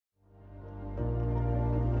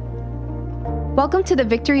Welcome to the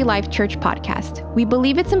Victory Life Church podcast. We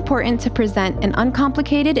believe it's important to present an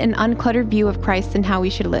uncomplicated and uncluttered view of Christ and how we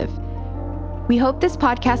should live. We hope this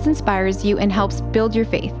podcast inspires you and helps build your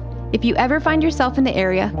faith. If you ever find yourself in the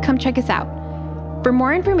area, come check us out. For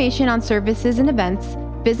more information on services and events,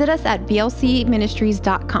 visit us at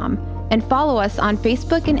blcministries.com and follow us on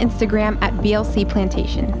Facebook and Instagram at BLC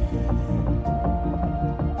Plantation.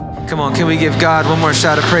 Come on, can we give God one more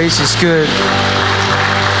shout of praise? He's good.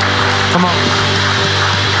 Come on.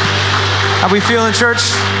 How we feeling, church?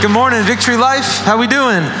 Good morning, Victory Life. How we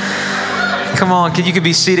doing? Come on, you could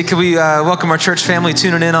be seated. Could we welcome our church family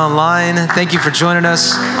tuning in online? Thank you for joining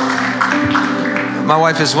us. My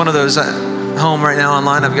wife is one of those at home right now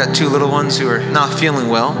online. I've got two little ones who are not feeling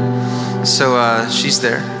well, so she's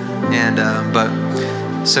there.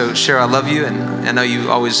 So Cheryl, I love you, and I know you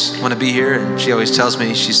always want to be here. And she always tells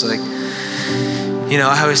me, she's like, you know,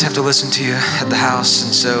 I always have to listen to you at the house.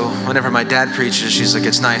 And so whenever my dad preaches, she's like,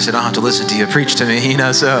 it's nice. I don't have to listen to you preach to me, you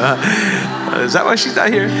know. So is that why she's not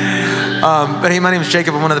here? But hey, my name is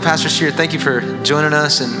Jacob. I'm one of the pastors here. Thank you for joining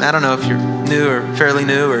us. And I don't know if you're new or fairly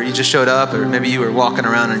new, or you just showed up, or maybe you were walking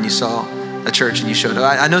around and you saw a church and you showed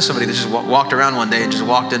up. I know somebody that just walked around one day and just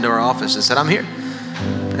walked into our office and said, I'm here.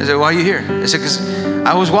 I said, why are you here? I said, because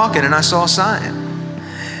I was walking and I saw a sign.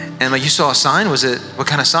 And like, you saw a sign? What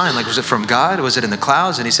kind of sign? Like, was it from God? Was it in the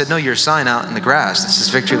clouds? And he said, no, you're a sign out in the grass. This is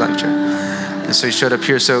Victory Life Church. And so he showed up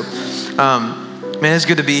here. So, man, it's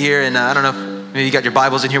good to be here. And I don't know, maybe you got your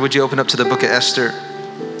Bibles in here. Would you open up to the book of Esther?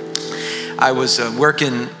 I was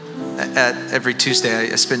working every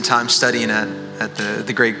Tuesday. I spend time studying at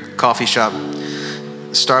the great coffee shop,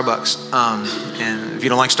 Starbucks. And if you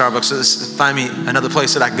don't like Starbucks, find me another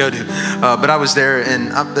place that I can go to. But I was there,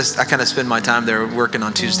 and I kind of spend my time there working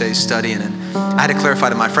on Tuesdays studying. And I had to clarify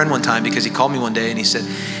to my friend one time, because he called me one day and he said,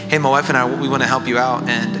 hey, my wife and I, we want to help you out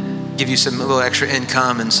and give you a little extra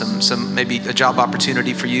income and some maybe a job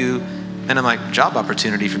opportunity for you. And I'm like, job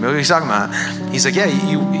opportunity for me? What are you talking about? He's like, yeah,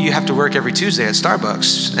 you have to work every Tuesday at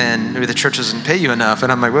Starbucks, and maybe the church doesn't pay you enough.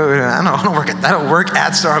 And I'm like, wait, I don't work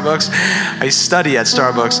at Starbucks. I study at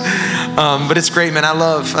Starbucks. But it's great, man. I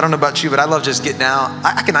don't know about you, but I love just getting out.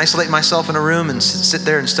 I can isolate myself in a room and sit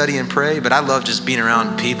there and study and pray, but I love just being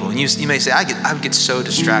around people. And you may say, I get so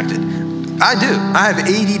distracted. I do. I have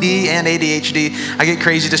ADD and ADHD. I get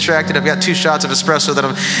crazy distracted. I've got 2 shots of espresso that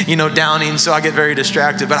I'm, downing, so I get very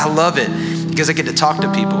distracted. But I love it because I get to talk to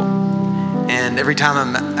people. And every time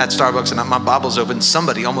I'm at Starbucks and my Bible's open,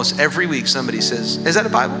 almost every week, somebody says, is that a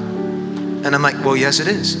Bible? And I'm like, well, yes, it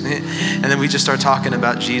is. And then we just start talking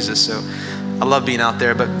about Jesus. So I love being out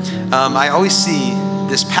there. But I always see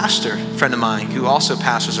this pastor friend of mine who also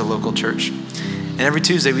pastors a local church. And every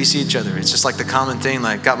Tuesday we see each other. It's just like the common thing,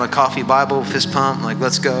 like got my coffee, Bible, fist pump, like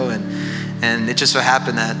let's go. And it just so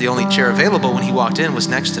happened that the only chair available when he walked in was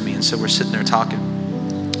next to me. And so we're sitting there talking.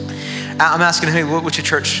 I'm asking him, hey, what's your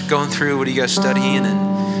church going through? What are you guys studying?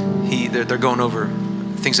 And they're going over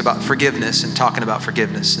things about forgiveness and talking about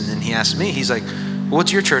forgiveness. And then he asked me, he's like, well,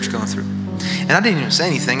 what's your church going through? And I didn't even say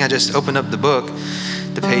anything. I just opened up the book,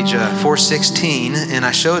 the page 416, and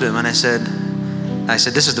I showed him, and I said,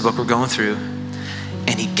 this is the book we're going through.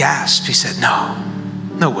 And he gasped. He said,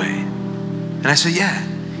 no way. And I said, yeah.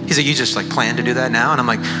 He's like, you just plan to do that now? And I'm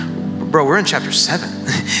like, bro, we're in chapter 7.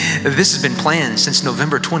 This has been planned since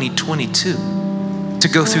November 2022 to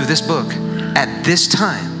go through this book at this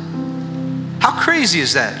time. How crazy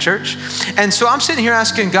is that, church? And so I'm sitting here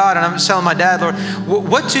asking God, and I'm telling my dad, Lord,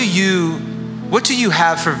 what do you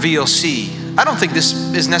have for VLC? I don't think this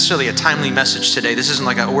is necessarily a timely message today. This isn't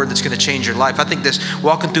like a word that's going to change your life. I think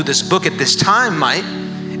walking through this book at this time might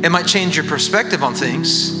change your perspective on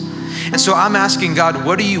things. And so I'm asking God,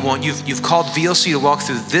 what do you want? You've called VLC to walk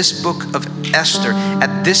through this book of Esther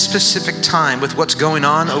at this specific time with what's going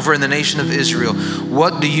on over in the nation of Israel.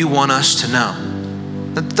 What do you want us to know?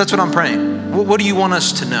 That's what I'm praying. What do you want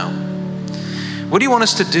us to know? What do you want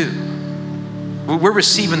us to do? We're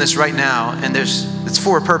receiving this right now, and it's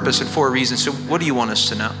for a purpose and for a reason. So what do you want us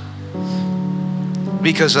to know?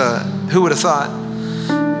 Because who would have thought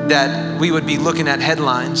that we would be looking at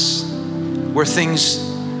headlines where things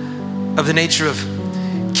of the nature of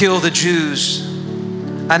kill the Jews,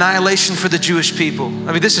 annihilation for the Jewish people.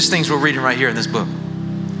 I mean, this is things we're reading right here in this book.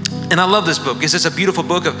 And I love this book because it's a beautiful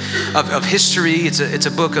book of history. It's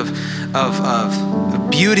a book of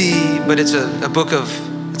beauty, but it's a book of,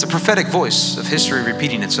 it's a prophetic voice of history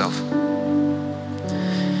repeating itself.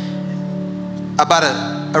 About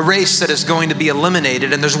a race that is going to be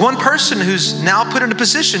eliminated. And there's one person who's now put in a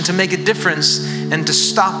position to make a difference and to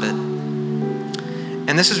stop it.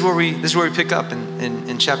 And this is where we pick up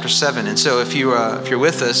in chapter 7. And so if you're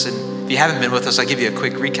with us, and if you haven't been with us, I'll give you a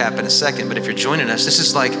quick recap in a second. But if you're joining us, this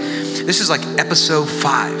is like episode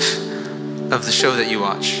 5 of the show that you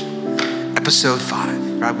watch. Episode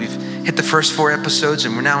 5, right? We've hit the first 4 episodes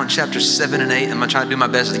and we're now in chapters 7 and 8. I'm gonna try to do my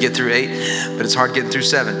best to get through 8, but it's hard getting through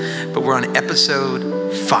 7. But we're on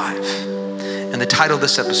episode 5. And the title of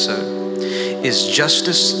this episode is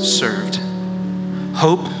Justice Served,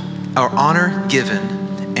 Hope or Honor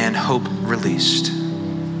Given, and Hope Released.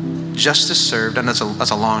 Justice served, and that's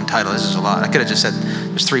a long title. This is a lot. I could have just said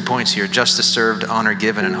there's 3 points here: justice served, honor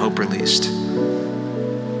given, and hope released.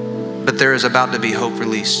 But there is about to be hope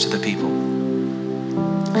released to the people.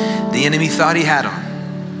 The enemy thought he had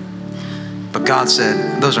them, but God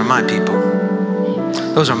said, those are my people.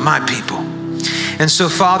 Those are my people. And so,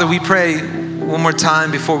 Father, we pray one more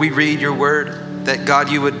time before we read your word that, God,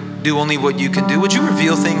 you would do only what you can do. Would you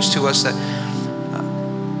reveal things to us that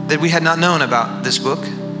we had not known about this book?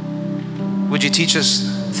 Would you teach us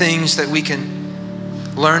things that we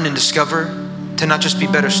can learn and discover to not just be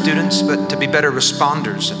better students, but to be better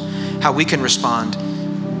responders, how we can respond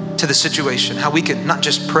to the situation, how we can not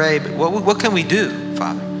just pray, but what can we do,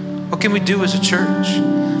 Father? What can we do as a church?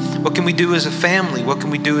 What can we do as a family? What can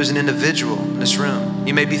we do as an individual in this room?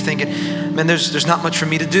 You may be thinking, man, there's not much for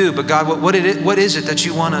me to do, but God, what is it that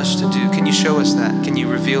you want us to do? Can you show us that? Can you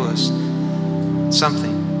reveal us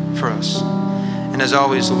something for us? And as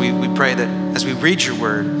always, we pray that as we read your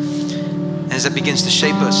word, and as it begins to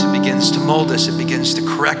shape us, it begins to mold us, it begins to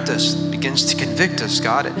correct us, it begins to convict us,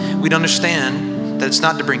 God, we'd understand that it's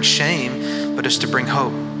not to bring shame, but it's to bring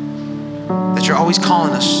hope. That you're always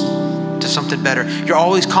calling us to something better. You're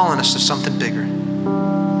always calling us to something bigger.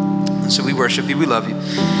 And so we worship you, we love you.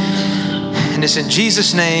 And it's in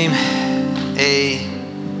Jesus' name, amen.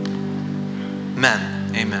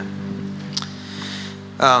 Amen.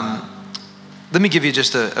 Let me give you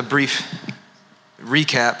just a brief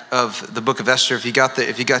recap of the book of Esther. If you got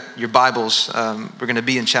your Bibles, we're going to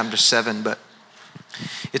be in chapter 7, but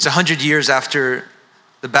it's 100 years after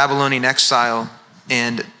the Babylonian exile,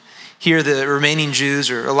 and here the remaining Jews,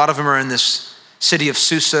 or a lot of them, are in this city of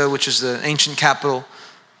Susa, which is the ancient capital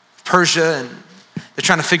of Persia, and they're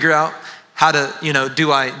trying to figure out how to,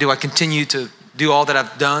 do I continue to do all that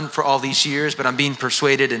I've done for all these years, but I'm being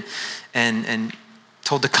persuaded and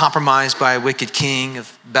told to compromise by a wicked king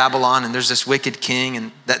of Babylon. And there's this wicked king,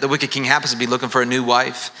 and that the wicked king happens to be looking for a new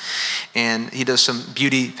wife. And he does some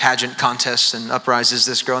beauty pageant contests and uprises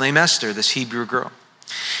this girl named Esther, this Hebrew girl.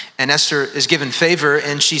 And Esther is given favor,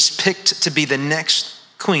 and she's picked to be the next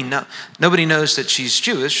queen. Now, nobody knows that she's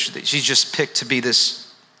Jewish. She's just picked to be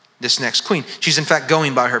this next queen. She's in fact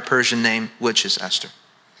going by her Persian name, which is Esther.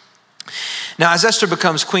 Now, as Esther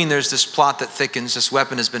becomes queen, there's this plot that thickens. This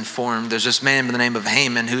weapon has been formed. There's this man by the name of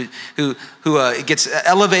Haman who gets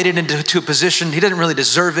elevated into a position. He doesn't really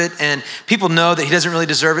deserve it, and people know that he doesn't really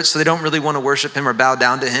deserve it, so they don't really want to worship him or bow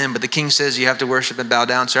down to him. But the king says you have to worship and bow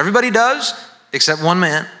down. So everybody does, except one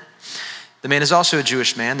man. The man is also a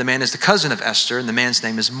Jewish man. The man is the cousin of Esther, and the man's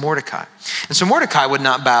name is Mordecai. And so Mordecai would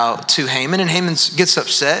not bow to Haman, and Haman gets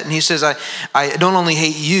upset, and he says, I don't only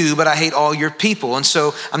hate you, but I hate all your people. And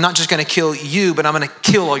so I'm not just going to kill you, but I'm going to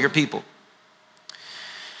kill all your people.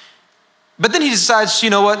 But then he decides, you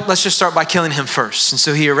know what, let's just start by killing him first. And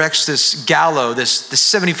so he erects this gallows, this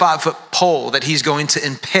 75-foot pole that he's going to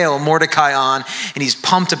impale Mordecai on. And he's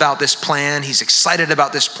pumped about this plan. He's excited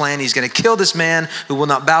about this plan. He's going to kill this man who will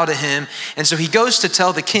not bow to him. And so he goes to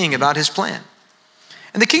tell the king about his plan.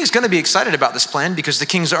 And the king's going to be excited about this plan because the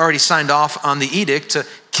king's already signed off on the edict to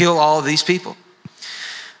kill all of these people.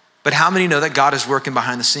 But how many know that God is working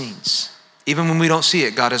behind the scenes? Even when we don't see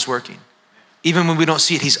it, God is working. Even when we don't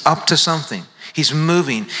see it, he's up to something. He's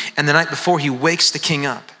moving. And the night before, he wakes the king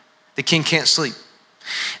up. The king can't sleep.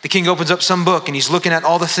 The king opens up some book and he's looking at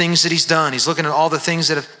all the things that he's done. He's looking at all the things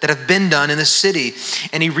that have been done in the city.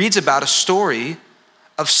 And he reads about a story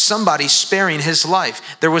of somebody sparing his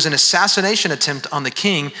life. There was an assassination attempt on the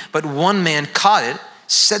king, but one man caught it,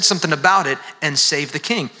 said something about it, and saved the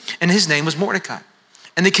king. And his name was Mordecai.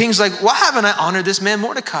 And the king's like, why haven't I honored this man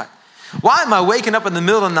Mordecai? Why am I waking up in the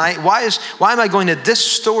middle of the night? Why am I going to this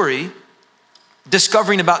story,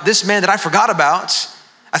 discovering about this man that I forgot about?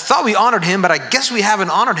 I thought we honored him, but I guess we haven't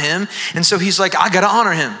honored him. And so he's like, I got to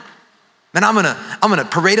honor him. Man, I'm gonna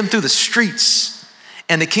parade him through the streets.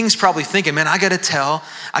 And the king's probably thinking, man, I got to tell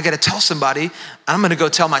somebody. I'm going to go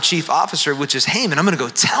tell my chief officer, which is Haman. I'm going to go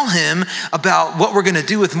tell him about what we're going to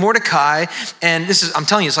do with Mordecai. And I'm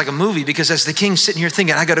telling you, it's like a movie, because as the king's sitting here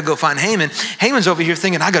thinking, I got to go find Haman, Haman's over here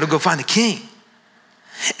thinking, I got to go find the king.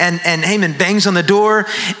 And Haman bangs on the door,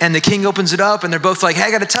 and the king opens it up, and they're both like, hey,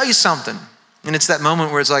 I got to tell you something. And it's that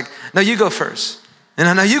moment where it's like, no, you go first.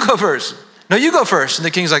 And no, you go first. No, you go first. And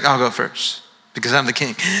the king's like, I'll go first because I'm the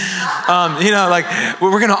king.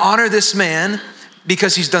 We're going to honor this man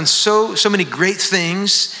because he's done so many great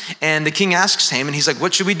things. And the king asks Haman, he's like,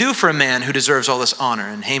 what should we do for a man who deserves all this honor?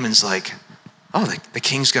 And Haman's like, oh, the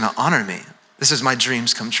king's going to honor me. This is my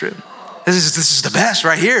dreams come true. This is the best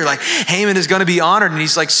right here. Like, Haman is going to be honored. And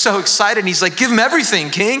he's like so excited. And he's like, give him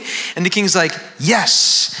everything, king. And the king's like,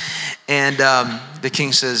 yes. And the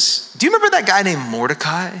king says, do you remember that guy named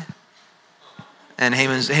Mordecai? And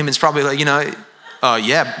Haman's probably like,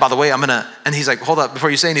 yeah, by the way, and he's like, hold up,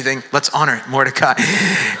 before you say anything, let's honor Mordecai.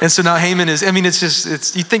 And so now Haman you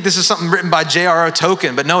think this is something written by J.R.R.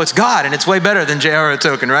 Tolkien, but no, it's God, and it's way better than J.R.R.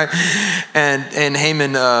 Tolkien, right? And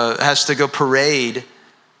Haman has to go parade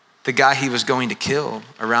the guy he was going to kill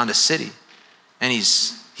around a city. And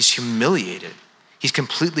he's humiliated. He's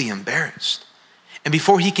completely embarrassed. And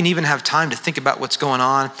before he can even have time to think about what's going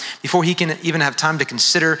on, before he can even have time to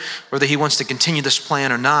consider whether he wants to continue this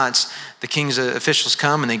plan or not, the king's officials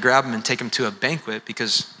come and they grab him and take him to a banquet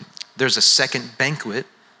because there's a second banquet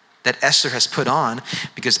that Esther has put on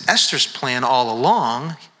because Esther's plan all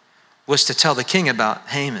along was to tell the king about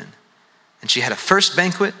Haman. And she had a first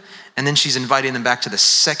banquet and then she's inviting them back to the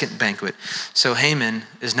second banquet. So Haman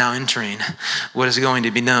is now entering what is going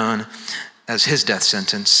to be known as his death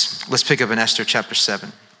sentence. Let's pick up in Esther chapter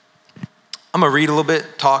 7. I'm gonna read a little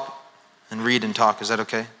bit, talk, and read and talk. Is that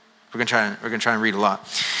okay? We're gonna try and read a lot.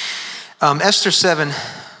 Esther 7,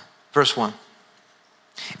 verse 1.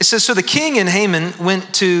 It says, so the king and Haman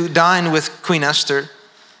went to dine with Queen Esther,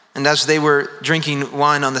 and as they were drinking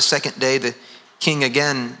wine on the second day, the king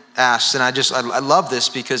again asked, and I love this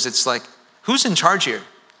because it's like, who's in charge here?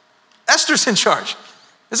 Esther's in charge.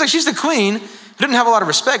 It's like she's the queen who didn't have a lot of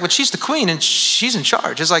respect, but she's the queen and she's in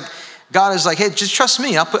charge. It's like God is like, hey, just trust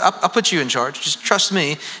me. I'll put you in charge. Just trust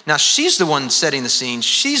me. Now she's the one setting the scene.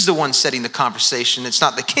 She's the one setting the conversation. It's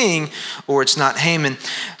not the king or it's not Haman.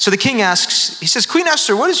 So the king asks, he says, Queen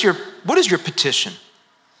Esther, what is your petition?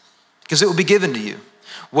 Because it will be given to you.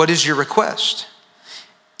 What is your request?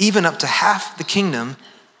 Even up to half the kingdom,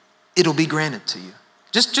 it'll be granted to you.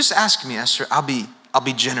 Just ask me, Esther. I'll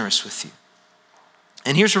be generous with you.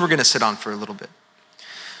 And here's where we're going to sit on for a little bit.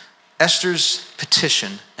 Esther's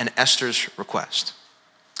petition and Esther's request.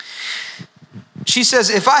 She says,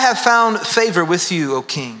 if I have found favor with you, O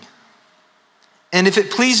king, and if it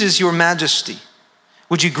pleases your majesty,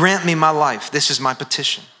 would you grant me my life? This is my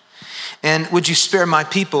petition. And would you spare my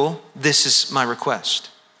people? This is my request.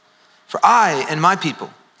 For I and my people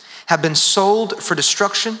have been sold for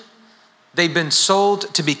destruction. They've been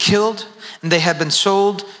sold to be killed, and they have been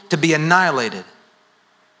sold to be annihilated.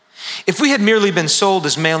 If we had merely been sold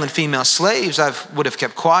as male and female slaves, I would have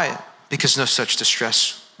kept quiet because no such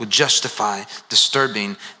distress would justify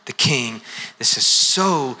disturbing the king. This is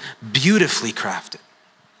so beautifully crafted.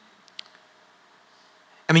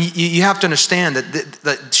 I mean, you have to understand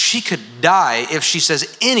that she could die if she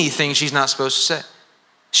says anything she's not supposed to say.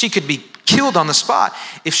 She could be killed on the spot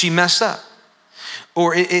if she messed up.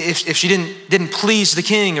 Or if she didn't please the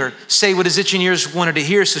king or say what his itching ears wanted to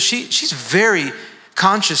hear. So she's very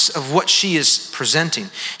conscious of what she is presenting.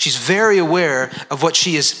 She's very aware of what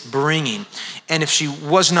she is bringing. And if she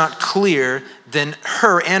was not clear, then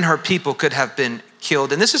her and her people could have been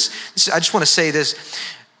killed. And this is I just want to say this.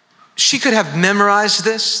 She could have memorized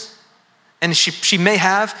this, and she may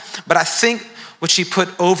have, but I think what she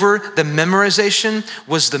put over the memorization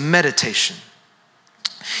was the meditation.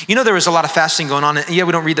 You know, there was a lot of fasting going on. And yeah,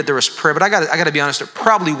 we don't read that there was prayer, but I got to be honest, there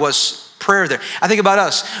probably was prayer there. I think about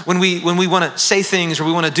us when we want to say things or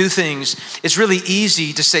we want to do things. It's really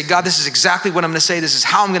easy to say, God, this is exactly what I'm going to say. This is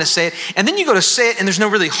how I'm going to say it. And then you go to say it, and there's no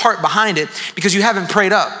really heart behind it because you haven't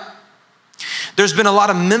prayed up. There's been a lot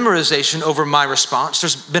of memorization over my response.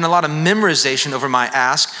 There's been a lot of memorization over my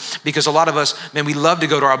ask because a lot of us, man, we love to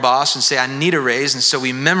go to our boss and say, I need a raise. And so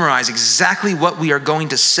we memorize exactly what we are going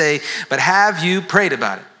to say. But have you prayed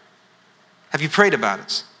about it? Have you prayed about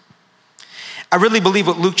it? I really believe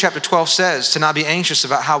what Luke chapter 12 says, to not be anxious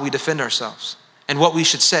about how we defend ourselves and what we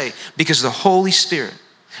should say, because the Holy Spirit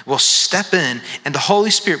will step in and the Holy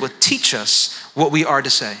Spirit will teach us what we are to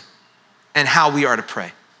say and how we are to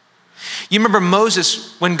pray. You remember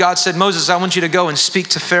Moses, when God said, Moses, I want you to go and speak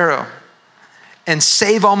to Pharaoh and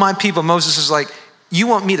save all my people. Moses is like, you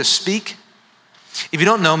want me to speak? If you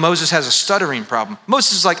don't know, Moses has a stuttering problem.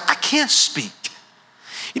 Moses is like, I can't speak.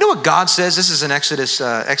 You know what God says? This is in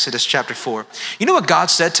Exodus chapter 4. You know what God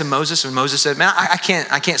said to Moses when Moses said, man, I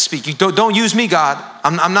can't speak. You don't use me, God.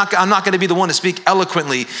 I'm not going to be the one to speak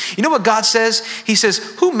eloquently. You know what God says? He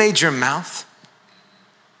says, who made your mouth?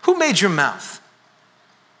 Who made your mouth?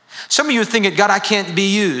 So Some of you are thinking, God, I can't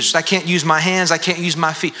be used. I can't use my hands. I can't use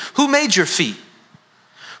my feet. Who made your feet?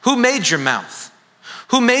 Who made your mouth?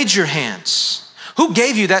 Who made your hands? Who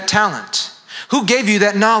gave you that talent? Who gave you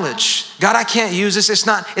that knowledge? God, I can't use this. It's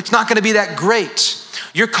not going to be that great.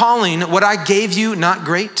 You're calling what I gave you not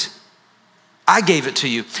great? I gave it to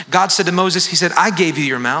you. God said to Moses, he said, I gave you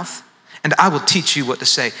your mouth and I will teach you what to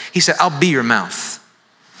say. He said, I'll be your mouth.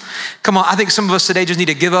 Come on, I think some of us today just need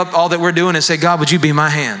to give up all that we're doing and say, God, would you be my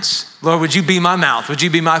hands? Lord, would you be my mouth? Would you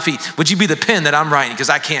be my feet? Would you be the pen that I'm writing because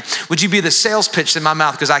I can't? Would you be the sales pitch in my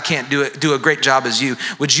mouth because I can't do a great job as you?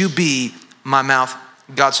 Would you be my mouth?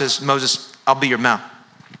 God says, Moses, I'll be your mouth.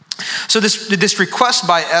 So this request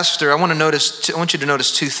by Esther, I want you to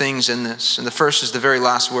notice two things in this. And the first is the very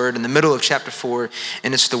last word in the middle of chapter 4,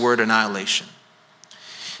 and it's the word annihilation.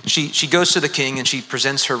 She goes to the king and she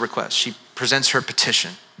presents her request. She presents her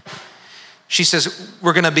petition. She says,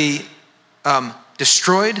 we're going to be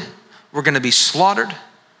destroyed, we're going to be slaughtered,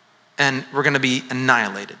 and we're going to be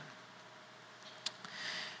annihilated.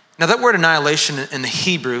 Now that word annihilation in the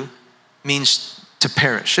Hebrew means to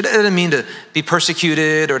perish. It doesn't mean to be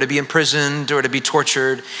persecuted or to be imprisoned or to be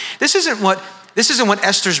tortured. This isn't what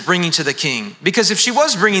Esther's bringing to the king. Because if she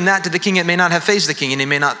was bringing that to the king, it may not have fazed the king and he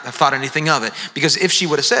may not have thought anything of it. Because if she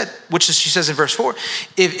would have said, which she says in verse 4,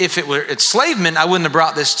 if it were enslavement, I wouldn't have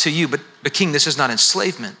brought this to you. But king, this is not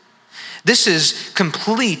enslavement. This is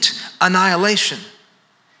complete annihilation.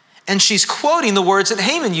 And she's quoting the words that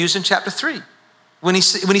Haman used in chapter 3. When he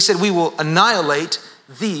said, we will annihilate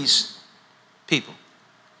these people.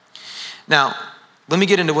 Now, let me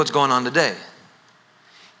get into what's going on today.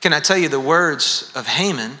 Can I tell you the words of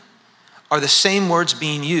Haman are the same words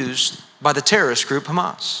being used by the terrorist group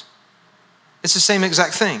Hamas. It's the same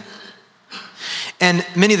exact thing. And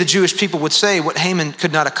many of the Jewish people would say what Haman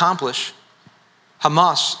could not accomplish,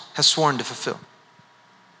 Hamas has sworn to fulfill.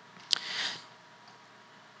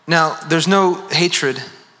 Now, there's no hatred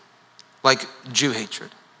like Jew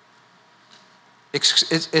hatred.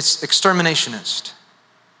 It's exterminationist.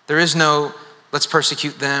 There is no, let's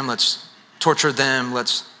persecute them, let's torture them,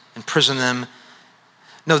 let's imprison them.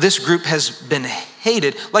 No, this group has been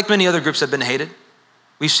hated, like many other groups have been hated.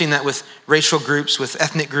 We've seen that with racial groups, with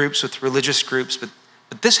ethnic groups, with religious groups, but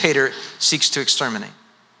this hater seeks to exterminate.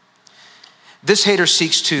 This hater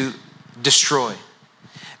seeks to destroy.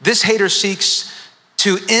 This hater seeks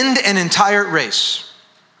to end an entire race.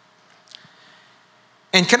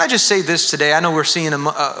 And can I just say this today? I know we're seeing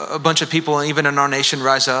a bunch of people, even in our nation,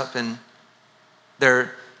 rise up and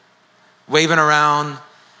they're waving around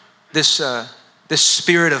this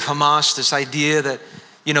spirit of Hamas, this idea that,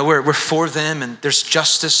 we're for them and there's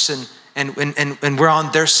justice and we're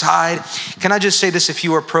on their side. Can I just say this? If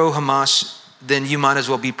you are pro-Hamas, then you might as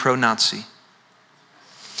well be pro-Nazi.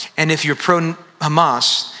 And if you're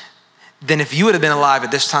pro-Hamas, then if you would have been alive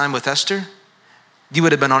at this time with Esther, you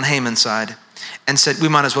would have been on Haman's side and said, we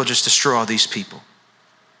might as well just destroy all these people.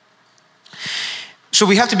 So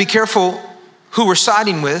we have to be careful who we're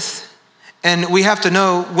siding with, and we have to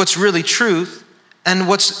know what's really truth and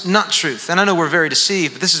what's not truth. And I know we're very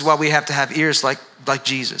deceived, but this is why we have to have ears like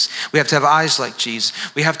Jesus. We have to have eyes like Jesus.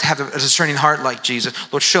 We have to have a discerning heart like Jesus.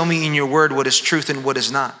 Lord, show me in your word what is truth and what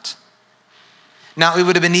is not. Now, it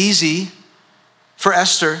would have been easy for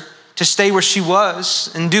Esther to stay where she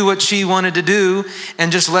was and do what she wanted to do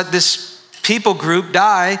and just let this people group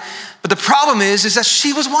die. But the problem is that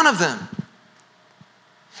she was one of them.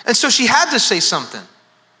 And so she had to say something.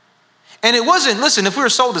 And it wasn't, listen, if we were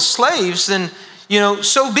sold as slaves, then,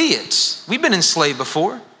 so be it. We've been enslaved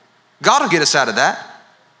before. God will get us out of that.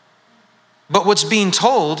 But what's being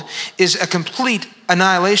told is a complete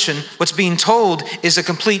annihilation. What's being told is a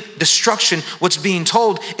complete destruction. What's being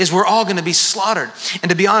told is we're all going to be slaughtered. And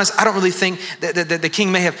to be honest, I don't really think that the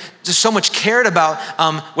king may have just so much cared about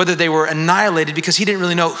whether they were annihilated, because he didn't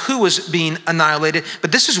really know who was being annihilated.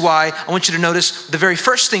 But this is why I want you to notice the very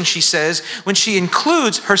first thing she says when she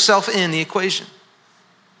includes herself in the equation.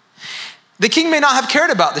 The king may not have cared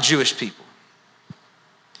about the Jewish people,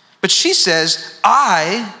 but she says,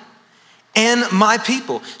 I and my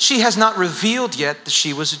people. She has not revealed yet that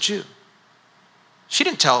she was a Jew. She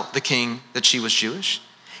didn't tell the king that she was Jewish.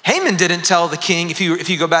 Haman didn't tell the king, if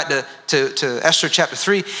you go back to Esther chapter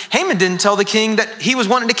 3, Haman didn't tell the king that he was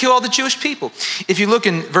wanting to kill all the Jewish people. If you look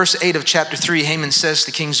in verse 8 of chapter 3, Haman says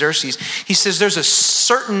to King Xerxes, he says there's a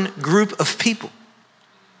certain group of people.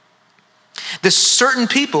 This certain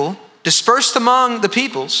people dispersed among the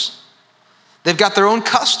peoples, they've got their own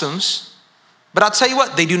customs, but I'll tell you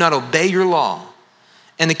what, they do not obey your law.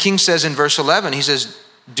 And the king says in verse 11, he says,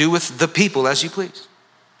 do with the people as you please.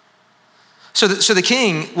 So the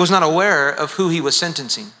king was not aware of who he was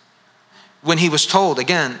sentencing. when he was told,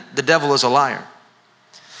 again, the devil is a liar.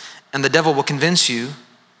 And the devil will convince you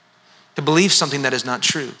to believe something that is not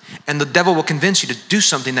true. And the devil will convince you to do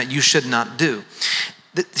something that you should not do.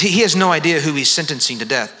 He has no idea who he's sentencing to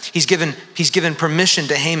death. He's given permission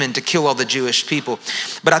to Haman to kill all the Jewish people.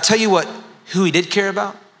 But I'll tell you what, who he did care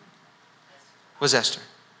about was Esther,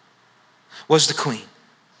 was the queen.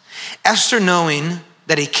 Esther, knowing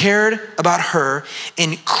that he cared about her,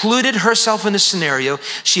 included herself in the scenario.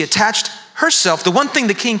 She attached herself, the one thing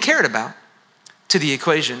the king cared about, to the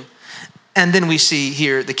equation. And then we see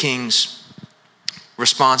here the king's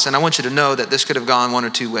response. And I want you to know that this could have gone one or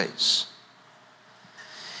two ways.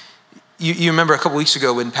 You remember a couple weeks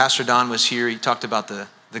ago when Pastor Don was here, he talked about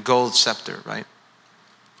the gold scepter, right?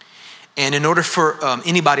 And in order for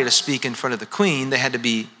anybody to speak in front of the queen, they had to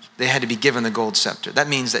be given the gold scepter. That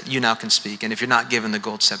means that you now can speak. And if you're not given the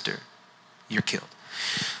gold scepter, you're killed.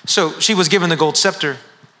 So she was given the gold scepter,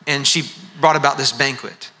 and she brought about this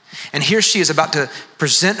banquet. And here she is about to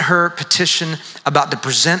present her petition, about to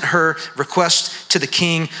present her request to the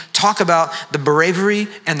king, talk about the bravery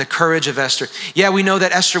and the courage of Esther. Yeah, we know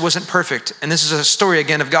that Esther wasn't perfect. And this is a story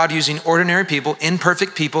again of God using ordinary people,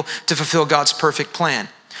 imperfect people, to fulfill God's perfect plan,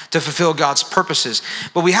 to fulfill God's purposes.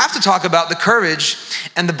 But we have to talk about the courage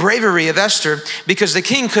and the bravery of Esther, because the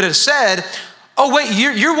king could have said, oh wait,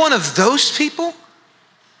 you're one of those people?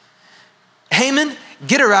 Haman,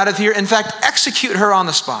 get her out of here. In fact, execute her on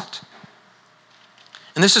the spot.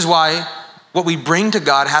 And this is why what we bring to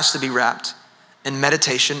God has to be wrapped in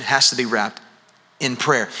meditation, has to be wrapped in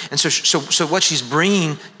prayer. And so what she's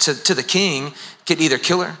bringing to the king could either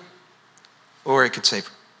kill her or it could save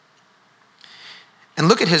her. And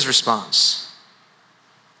look at his response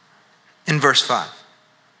in verse 5.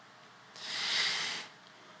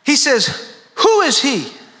 He says, who is he?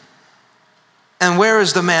 And where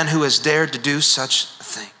is the man who has dared to do such a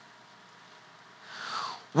thing?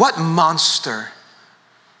 What monster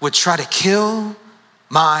would try to kill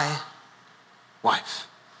my wife?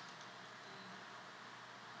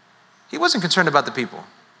 He wasn't concerned about the people.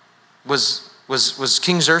 Was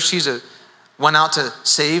King Xerxes went out to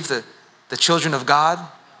save the children of God?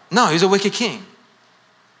 No, he's a wicked king.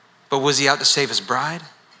 But was he out to save his bride?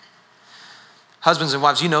 Husbands and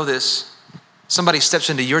wives, you know this. Somebody steps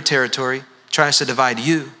into your territory, tries to divide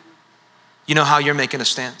you. You know how you're making a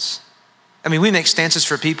stance. I mean, we make stances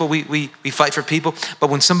for people. We fight for people. But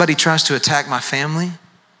when somebody tries to attack my family,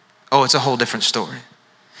 oh, it's a whole different story.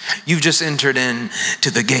 You've just entered into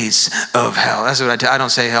the gates of hell. That's what I don't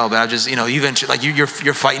say hell, but I just, you've entered, like you're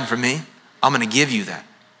fighting for me. I'm going to give you that.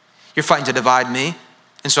 You're fighting to divide me.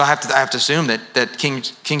 And so I have to assume that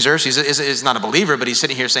King Xerxes is not a believer, but he's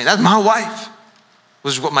sitting here saying, that's my wife.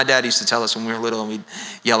 Which is what my dad used to tell us when we were little and we'd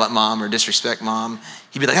yell at mom or disrespect mom.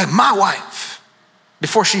 He'd be like, that's my wife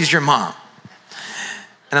before she's your mom.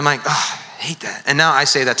 And I'm like, oh, I hate that. And now I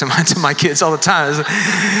say that to my kids all the time.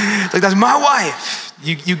 It's like, that's my wife.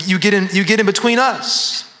 You get in between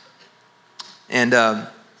us. And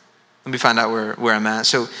let me find out where I'm at.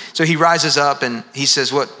 So he rises up and he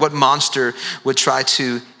says, what monster would try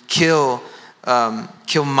to kill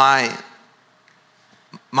my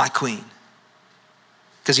queen?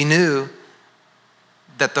 Because he knew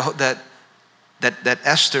that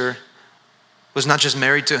Esther was not just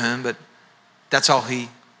married to him, but that's all he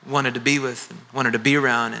wanted to be with and wanted to be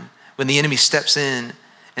around. And when the enemy steps in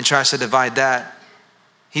and tries to divide that,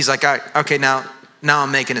 he's like, all right, okay, now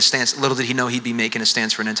I'm making a stance. Little did he know he'd be making a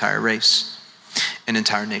stance for an entire race, an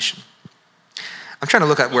entire nation. I'm trying to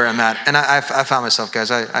look at where I'm at. And I found myself,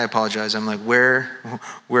 guys, I apologize. I'm like, where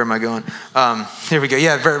am I going? Here we go.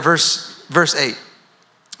 Yeah, verse 8.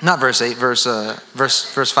 Not verse 8, verse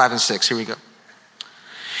 5 and 6. Here we go.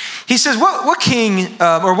 He says, what king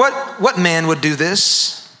or what man would do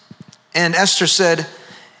this? And Esther said,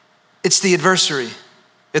 it's the adversary.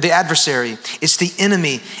 It's the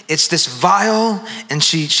enemy. It's this vile. And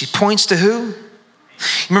she points to who? You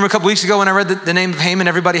remember a couple weeks ago when I read the name of Haman,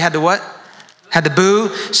 everybody had to what? Had to boo.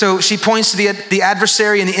 So she points to the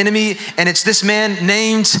adversary and the enemy, and it's this man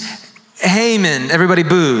named Haman. Everybody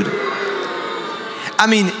booed. I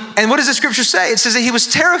mean, and what does the scripture say? It says that he was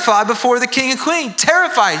terrified before the king and queen.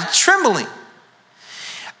 Terrified, trembling.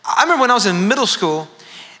 I remember when I was in middle school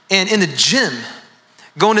and in the gym,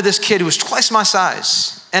 going to this kid who was twice my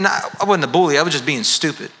size. And I wasn't a bully, I was just being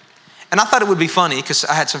stupid. And I thought it would be funny because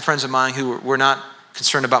I had some friends of mine who were not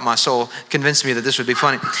concerned about my soul, convinced me that this would be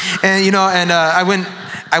funny. And I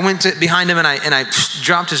went to behind him and I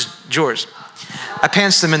dropped his drawers. I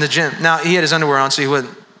pantsed him in the gym. Now he had his underwear on, so he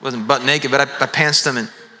wasn't butt naked, but I pantsed him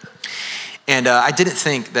And I didn't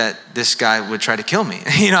think that this guy would try to kill me.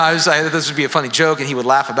 I was like, this would be a funny joke, and he would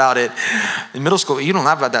laugh about it. In middle school, you don't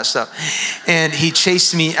laugh about that stuff. And he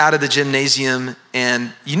chased me out of the gymnasium,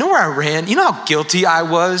 and you know where I ran? You know how guilty I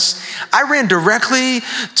was? I ran directly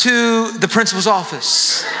to the principal's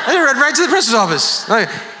office. I ran right to the principal's office. Like,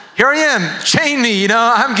 here I am, chain me,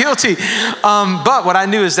 I'm guilty. But what I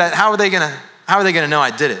knew is that how are they gonna know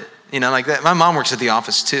I did it? Like that. My mom works at the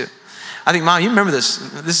office too. I think, Mom, you remember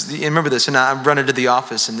this? You remember this? And I'm running to the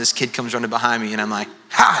office, and this kid comes running behind me, and I'm like,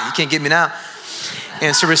 "Ha! You can't get me now."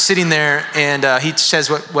 And so we're sitting there, and he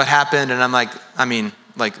says what happened, and I'm like, I'm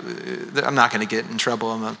not going to get in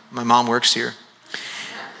trouble. My mom works here,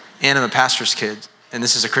 and I'm a pastor's kid, and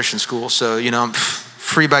this is a Christian school, so I'm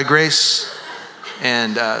free by grace,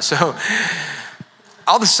 and so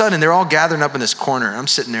all of a sudden they're all gathering up in this corner. I'm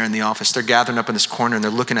sitting there in the office. They're gathering up in this corner, and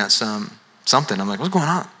they're looking at something. I'm like, what's going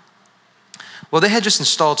on? Well, they had just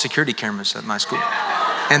installed security cameras at my school.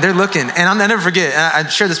 And they're looking, and I'll never forget, and I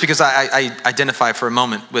share this because I identify for a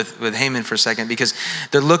moment with Haman for a second, because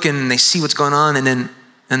they're looking and they see what's going on, and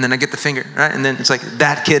then I get the finger, right? And then it's like,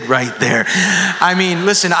 that kid right there. I mean,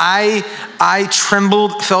 listen, I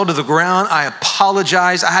trembled, fell to the ground. I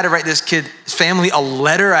apologized. I had to write this kid's family a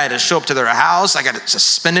letter. I had to show up to their house. I got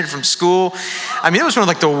suspended from school. I mean, it was one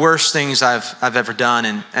of the worst things I've ever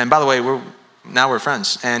done. And by the way, now we're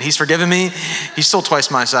friends, and he's forgiven me. He's still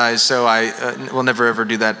twice my size, so I will never ever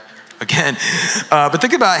do that again. But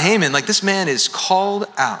think about Haman. This man is called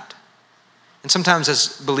out. And sometimes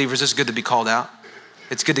as believers, it's good to be called out.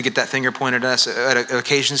 It's good to get that finger pointed at us at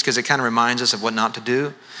occasions, because it kind of reminds us of what not to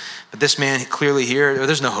do. But this man clearly here,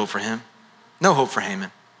 there's no hope for him. No hope for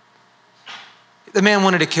Haman. The man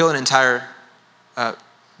wanted to kill an entire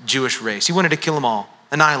Jewish race. He wanted to kill them all,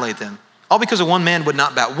 annihilate them. All because of one man would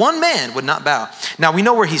not bow. One man would not bow. Now we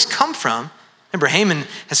know where he's come from. Remember, Haman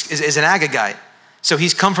is an Agagite. So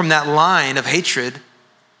he's come from that line of hatred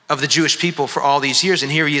of the Jewish people for all these years.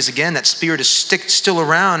 And here he is again. That spirit is still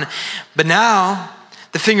around. But now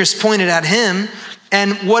the finger's pointed at him.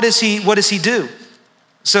 And what does he do?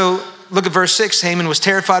 So look at verse 6. Haman was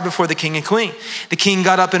terrified before the king and queen. The king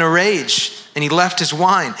got up in a rage, and he left his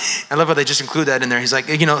wine. I love how they just include that in there. He's like,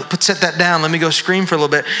 set that down. Let me go scream for a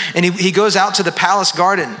little bit. And he goes out to the palace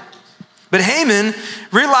garden. But Haman,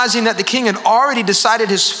 realizing that the king had already decided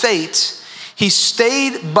his fate, he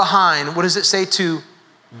stayed behind. What does it say? To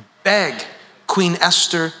beg Queen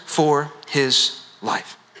Esther for his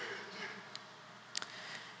life.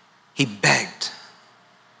 He begged.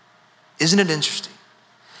 Isn't it interesting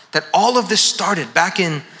that all of this started back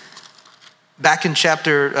in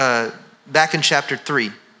chapter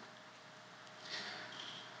 3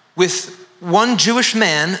 with one Jewish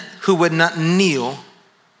man who would not kneel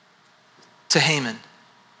to Haman.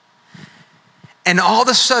 And all of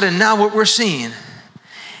a sudden, now what we're seeing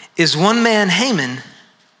is one man, Haman,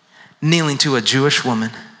 kneeling to a Jewish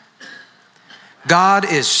woman.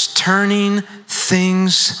 God is turning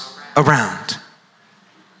things around.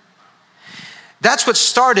 That's what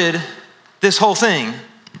started this whole thing.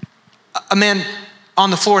 A man on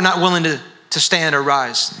the floor not willing to stand or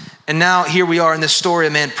rise. And now here we are in this story, a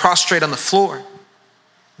man prostrate on the floor,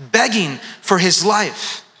 begging for his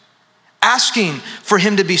life, asking for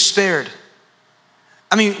him to be spared.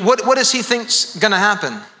 I mean, what does he think's gonna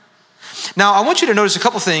happen? Now, I want you to notice a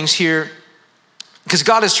couple things here, because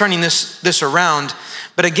God is turning this around.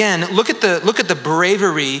 But again, look at the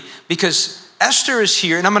bravery, because Esther is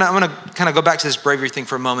here, and I'm gonna kind of go back to this bravery thing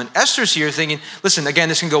for a moment. Esther's here thinking, listen, again,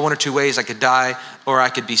 this can go one or two ways. I could die, or I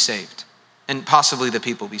could be saved, and possibly the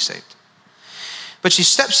people be saved. But she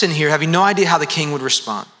steps in here having no idea how the king would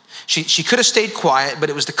respond. She could have stayed quiet, but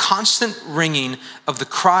it was the constant ringing of the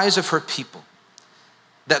cries of her people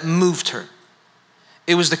that moved her.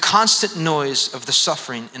 It was the constant noise of the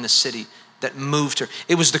suffering in the city that moved her.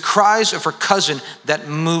 It was the cries of her cousin that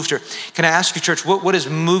moved her. Can I ask you, church, what is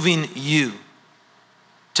moving you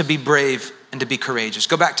to be brave and to be courageous?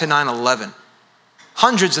 Go back to 9/11.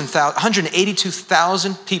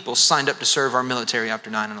 182,000 people signed up to serve our military after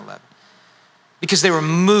 9/11 because they were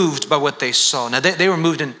moved by what they saw. Now, they were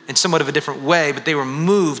moved in somewhat of a different way, but they were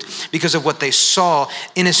moved because of what they saw,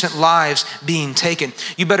 innocent lives being taken.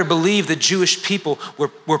 You better believe the Jewish people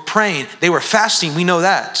were praying. They were fasting. We know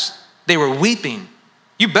that. They were weeping.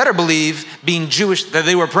 You better believe, being Jewish, that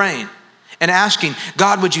they were praying and asking,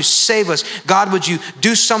 God, would you save us? God, would you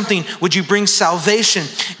do something? Would you bring salvation?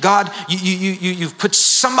 God, you've put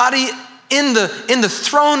somebody in the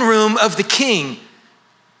throne room of the king.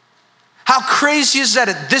 How crazy is that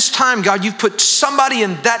at this time, God, you've put somebody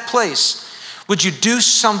in that place. Would you do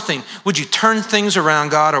something? Would you turn things around,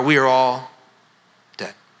 God, or we are all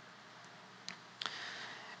dead?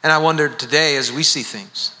 And I wondered today as we see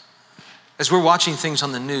things, as we're watching things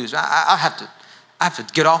on the news, I have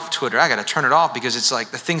to get off Twitter. I got to turn it off because it's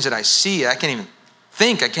like the things that I see, I can't even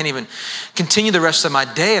think. I can't even continue the rest of my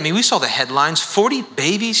day. I mean, we saw the headlines, 40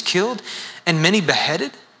 babies killed and many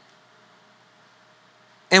beheaded.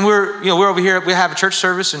 And we're over here, we have a church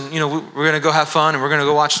service and, we're going to go have fun and we're going to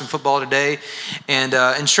go watch some football today.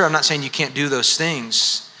 And sure, I'm not saying you can't do those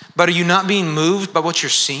things, but are you not being moved by what you're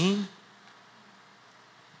seeing?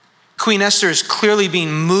 Queen Esther is clearly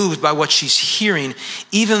being moved by what she's hearing,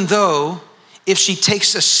 even though if she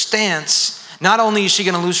takes a stance, not only is she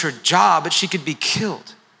going to lose her job, but she could be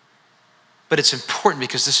killed. But it's important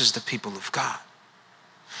because this is the people of God.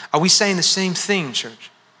 Are we saying the same thing, church?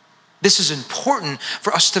 This is important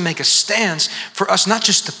for us to make a stance, for us not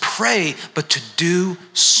just to pray, but to do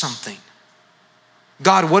something.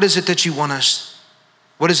 God, what is it that you want us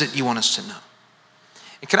to know?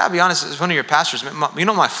 And can I be honest, as one of your pastors, you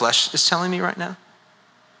know what my flesh is telling me right now?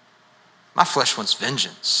 My flesh wants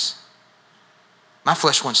vengeance. My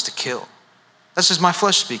flesh wants to kill. That's just my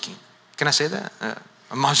flesh speaking. Can I say that?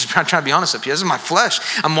 I'm just trying to be honest up here. This is my flesh.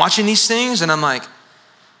 I'm watching these things and I'm like,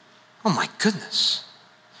 oh my goodness.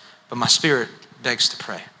 But my spirit begs to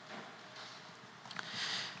pray.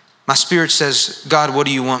 My spirit says, God, what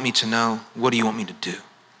do you want me to know? What do you want me to do?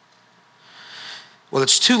 Well,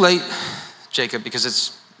 it's too late, Jacob,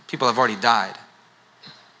 because people have already died.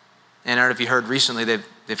 And I don't know if you heard recently,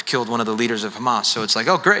 they've killed one of the leaders of Hamas. So it's like,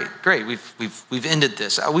 oh, great, we've ended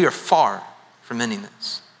this. We are far from ending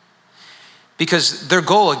this. Because their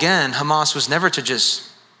goal, again, Hamas, was never to just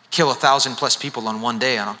kill 1,000 plus people on one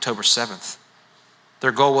day on October 7th.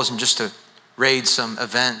 Their goal wasn't just to raid some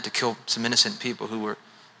event to kill some innocent people who were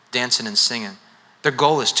dancing and singing. Their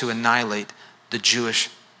goal is to annihilate the Jewish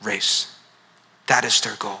race. That is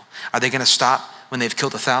their goal. Are they going to stop when they've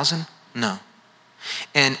killed 1,000? No.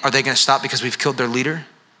 And are they going to stop because we've killed their leader?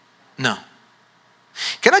 No.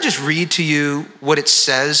 Can I just read to you what it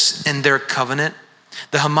says in their covenant?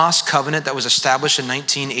 The Hamas covenant that was established in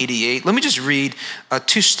 1988. Let me just read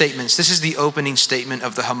two statements. This is the opening statement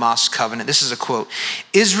of the Hamas covenant. This is a quote.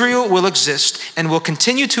 Israel will exist and will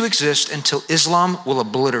continue to exist until Islam will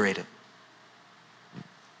obliterate it,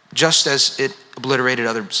 just as it obliterated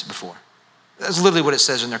others before. That's literally what it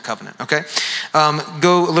says in their covenant, okay?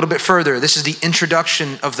 Go a little bit further. This is the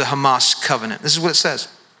introduction of the Hamas covenant. This is what it says.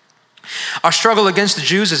 Our struggle against the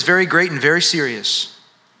Jews is very great and very serious.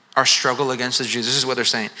 Our struggle against the Jews, this is what they're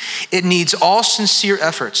saying. It needs all sincere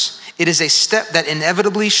efforts. It is a step that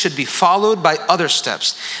inevitably should be followed by other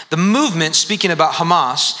steps. The movement, speaking about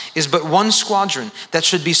Hamas, is but one squadron that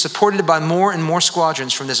should be supported by more and more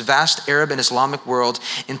squadrons from this vast Arab and Islamic world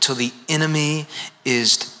until the enemy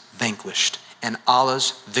is vanquished and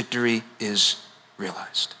Allah's victory is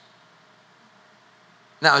realized.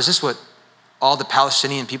 Now, is this what all the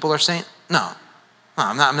Palestinian people are saying? No,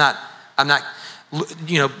 I'm not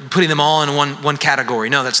putting them all in one category.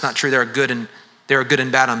 No, that's not true. There are good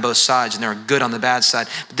and bad on both sides, and there are good on the bad side.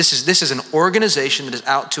 But this is an organization that is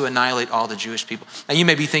out to annihilate all the Jewish people. Now you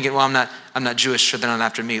may be thinking, well, I'm not Jewish, so they're not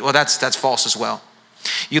after me. Well, that's false as well.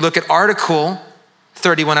 You look at Article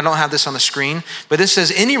 31. I don't have this on the screen, but this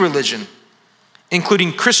says any religion,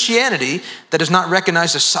 including Christianity, that does not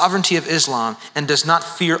recognize the sovereignty of Islam and does not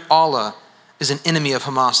fear Allah, is an enemy of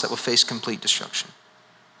Hamas that will face complete destruction.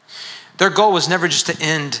 Their goal was never just to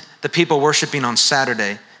end the people worshiping on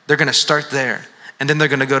Saturday. They're going to start there, and then they're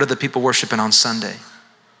going to go to the people worshiping on Sunday.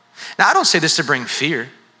 Now, I don't say this to bring fear.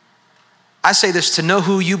 I say this to know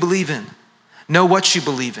who you believe in, know what you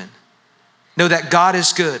believe in, know that God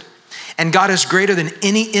is good, and God is greater than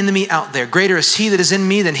any enemy out there. Greater is he that is in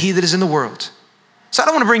me than he that is in the world. So I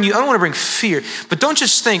don't want to bring fear, but don't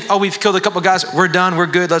just think, oh, we've killed a couple of guys, we're done, we're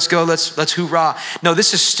good, let's go, let's hoorah. No,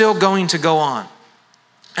 this is still going to go on.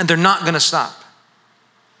 And they're not going to stop.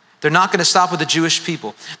 They're not going to stop with the Jewish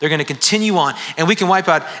people. They're going to continue on. And we can wipe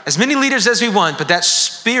out as many leaders as we want, but that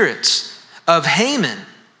spirit of Haman,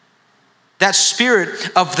 that spirit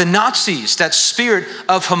of the Nazis, that spirit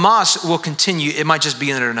of Hamas will continue. It might just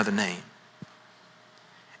be under another name.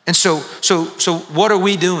 And so what are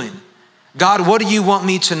we doing? God, what do you want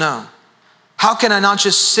me to know? How can I not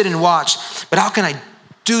just sit and watch, but how can I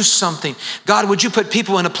do something? God, would you put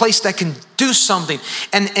people in a place that can do something?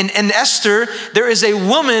 And Esther, there is a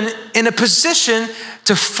woman in a position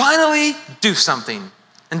to finally do something.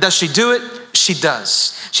 And does she do it? She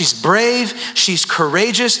does. She's brave. She's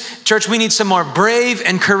courageous. Church, we need some more brave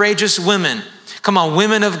and courageous women. Come on,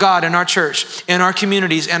 women of God in our church, in our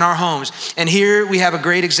communities, in our homes. And here we have a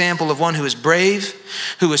great example of one who is brave,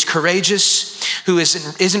 who is courageous, who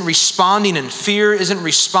isn't responding in fear, isn't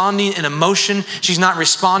responding in emotion. She's not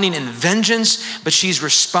responding in vengeance, but she's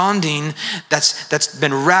responding that's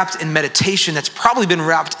been wrapped in meditation, that's probably been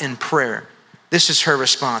wrapped in prayer. This is her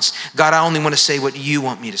response. God, I only want to say what you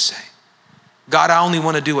want me to say. God, I only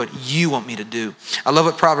want to do what you want me to do. I love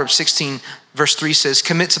what Proverbs 16 verse 3 says,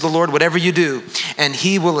 commit to the Lord whatever you do, and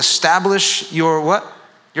he will establish your what?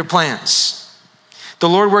 Your plans. The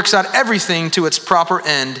Lord works out everything to its proper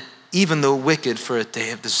end, even the wicked for a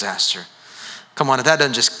day of disaster. Come on, if that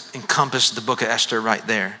doesn't just encompass the book of Esther right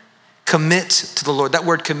there. Commit to the Lord. That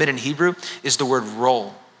word commit in Hebrew is the word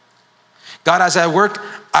roll. God, as I work,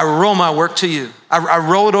 I roll my work to you. I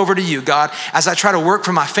roll it over to you, God. As I try to work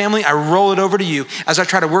for my family, I roll it over to you. As I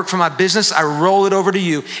try to work for my business, I roll it over to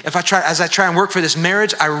you. As I try and work for this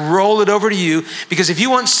marriage, I roll it over to you. Because if you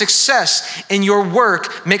want success in your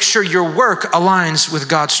work, make sure your work aligns with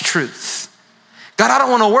God's truth. God, I don't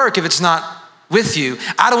want to work if it's not with you.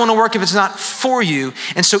 I don't want to work if it's not for you.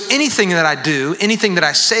 And so anything that I do, anything that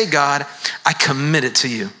I say, God, I commit it to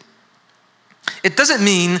you. It doesn't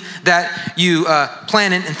mean that you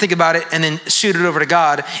plan it and think about it and then shoot it over to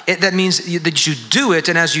God. That means that you do it,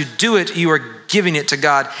 and as you do it, you are giving it to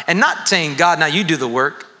God and not saying, God, now you do the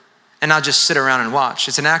work and I'll just sit around and watch.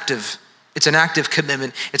 It's an active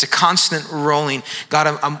commitment. It's a constant rolling.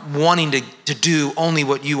 God, I'm wanting to do only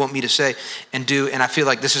what you want me to say and do. And I feel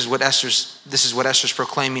like this is what Esther's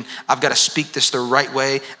proclaiming. I've got to speak this the right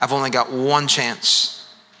way. I've only got one chance.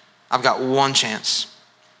 I've got one chance.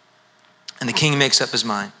 And the king makes up his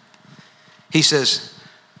mind. He says,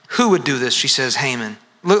 who would do this? She says, Haman.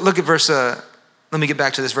 Look at verse, let me get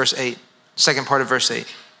back to this, verse 8, second part of verse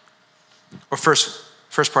 8. Or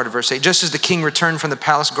first part of verse 8. Just as the king returned from the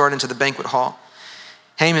palace garden to the banquet hall,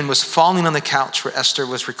 Haman was falling on the couch where Esther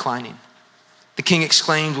was reclining. The king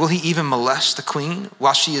exclaimed, will he even molest the queen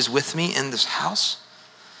while she is with me in this house?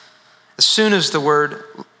 As soon as the word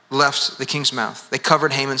left the king's mouth, they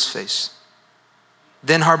covered Haman's face.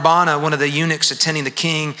 Then Harbana, one of the eunuchs attending the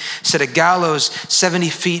king, said a gallows 70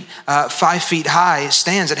 feet, 5 feet high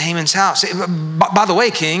stands at Haman's house. By the way,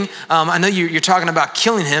 king, I know you're talking about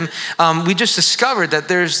killing him. We just discovered that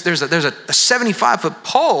there's a 75-foot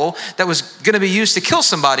pole that was going to be used to kill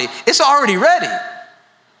somebody. It's already ready.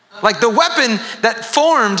 Like the weapon that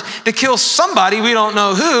formed to kill somebody, we don't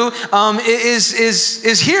know who,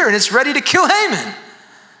 is here and it's ready to kill Haman.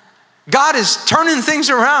 God is turning things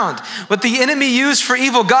around. What the enemy used for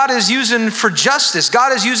evil, God is using for justice.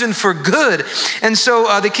 God is using for good. And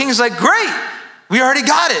so the king's like, great, we already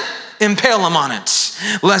got it. Impale him on it.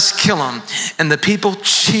 Let's kill him. And the people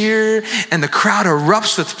cheer and the crowd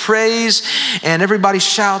erupts with praise and everybody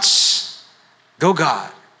shouts, go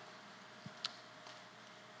God.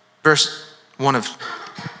 Verse 1 of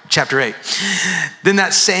chapter 8. Then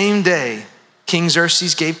that same day, King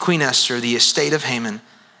Xerxes gave Queen Esther the estate of Haman,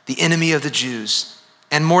 the enemy of the Jews.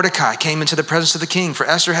 And Mordecai came into the presence of the king, for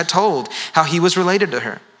Esther had told how he was related to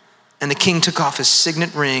her. And the king took off his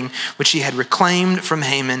signet ring, which he had reclaimed from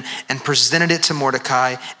Haman, and presented it to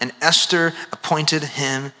Mordecai. And Esther appointed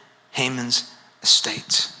him Haman's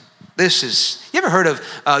estate. You ever heard of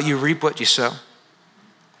you reap what you sow?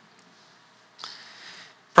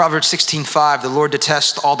 Proverbs 16:5, the Lord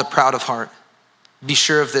detests all the proud of heart. Be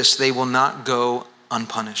sure of this, they will not go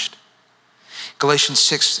unpunished. Galatians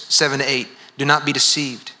 6:7-8, do not be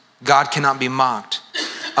deceived. God cannot be mocked.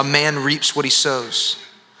 A man reaps what he sows.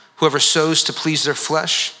 Whoever sows to please their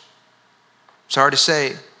flesh, it's hard to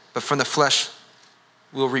say, but from the flesh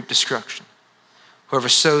will reap destruction. Whoever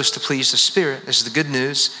sows to please the Spirit, this is the good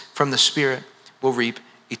news, from the Spirit will reap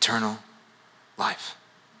eternal life.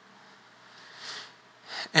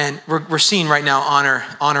 And we're seeing right now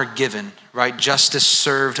honor given, right? Justice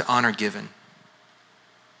served, honor given.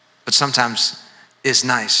 But sometimes it's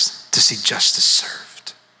nice to see justice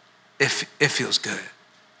served. It feels good.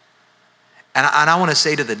 And I want to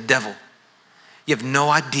say to the devil, you have no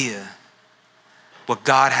idea what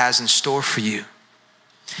God has in store for you.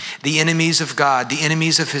 The enemies of God, the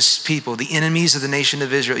enemies of his people, the enemies of the nation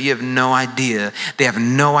of Israel, you have no idea. They have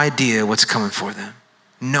no idea what's coming for them.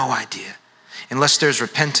 No idea. Unless there's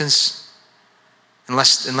repentance,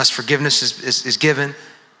 unless forgiveness is given,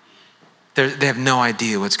 they have no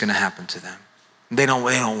idea what's going to happen to them. They don't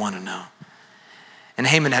want to know. And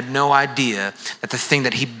Haman had no idea that the thing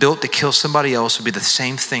that he built to kill somebody else would be the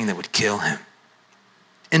same thing that would kill him.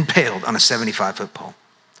 Impaled on a 75-foot pole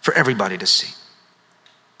for everybody to see.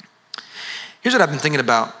 Here's what I've been thinking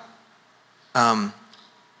about. I'll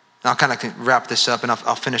kind of wrap this up and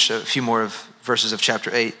I'll finish a few more of verses of chapter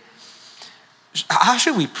 8. how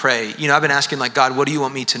should we pray? I've been asking God, what do you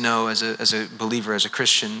want me to know as a believer, as a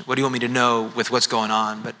Christian? What do you want me to know with what's going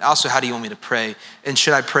on? But also, how do you want me to pray? And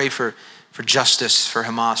should I pray for justice for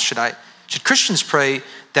Hamas? Should Christians pray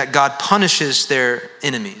that God punishes their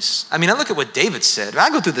enemies? I look at what David said. I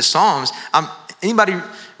go through the Psalms. Anybody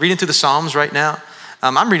reading through the Psalms right now?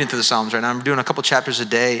 I'm reading through the Psalms right now. I'm doing a couple chapters a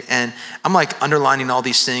day, and I'm underlining all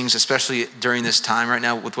these things, especially during this time right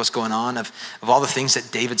now with what's going on, of all the things that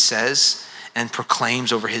David says and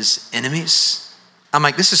proclaims over his enemies. I'm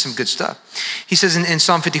this is some good stuff. He says in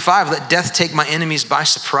Psalm 55, let death take my enemies by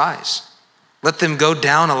surprise. Let them go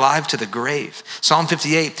down alive to the grave. Psalm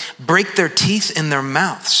 58, break their teeth in their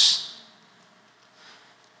mouths.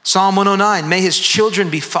 Psalm 109, may his children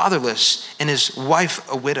be fatherless and his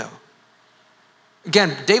wife a widow.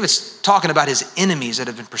 Again, David's talking about his enemies that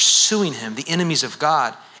have been pursuing him, the enemies of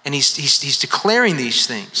God, and he's declaring these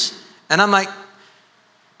things. And I'm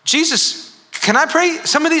Jesus, can I pray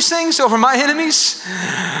some of these things over my enemies?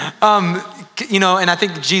 And I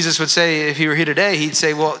think Jesus would say, if he were here today, he'd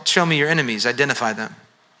say, well, show me your enemies, identify them.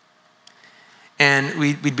 And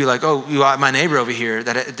we'd be like, oh, my neighbor over here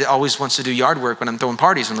that always wants to do yard work when I'm throwing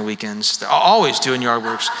parties on the weekends. They're always doing yard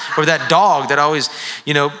works. Or that dog that always,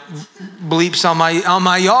 bleeps on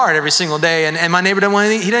my yard every single day. And my neighbor doesn't want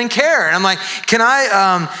anything, he doesn't care. And I'm can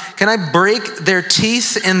I break their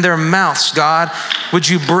teeth in their mouths, God? Would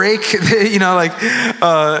you break,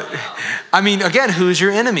 again, who's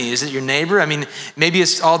your enemy? Is it your neighbor? Maybe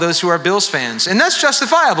it's all those who are Bills fans. And that's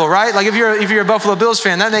justifiable, right? If you're a Buffalo Bills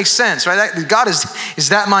fan, that makes sense, right? God is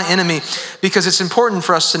that my enemy? Because it's important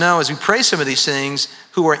for us to know as we pray some of these things,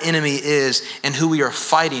 who our enemy is and who we are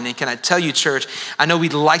fighting. And can I tell you, church, I know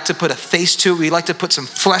we'd like to put a face to it. We'd like to put some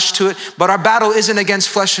flesh to it, but our battle isn't against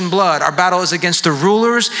flesh and blood. Our battle is against the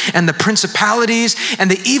rulers and the principalities and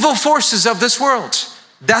the evil forces of this world.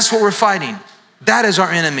 That's what we're fighting. That is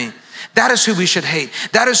our enemy. That is who we should hate.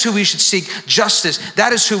 That is who we should seek justice.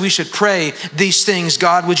 That is who we should pray these things.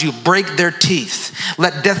 God, would you break their teeth?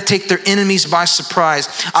 Let death take their enemies by surprise.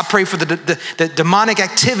 I pray for the demonic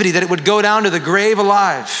activity, that it would go down to the grave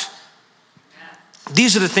alive.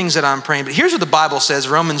 These are the things that I'm praying. But here's what the Bible says,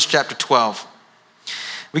 Romans chapter 12.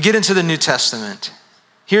 We get into the New Testament.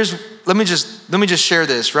 Let me just share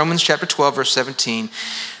this. Romans chapter 12, verse 17.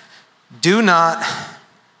 Do not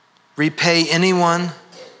repay anyone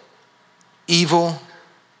evil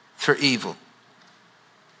for evil.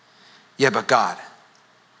 Yeah, but God,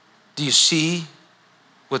 do you see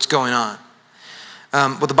what's going on?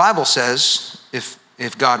 Well, the Bible says,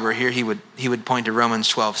 if God were here, he would point to Romans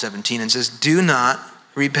 12, 17 and says, do not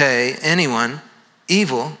repay anyone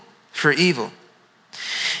evil for evil.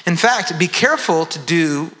 In fact, be careful to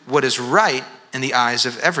do what is right in the eyes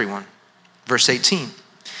of everyone. Verse 18.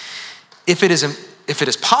 If it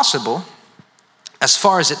is possible, as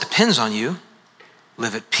far as it depends on you,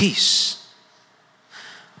 live at peace.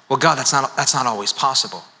 Well, God, that's not always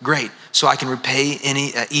possible. Great. So I can repay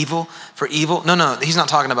any evil for evil? No, he's not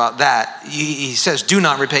talking about that. He says, do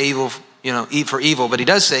not repay evil, for evil. But he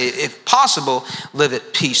does say, if possible, live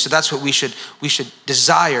at peace. So that's what we should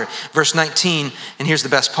desire. Verse 19, and here's the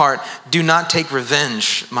best part. Do not take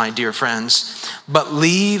revenge, my dear friends, but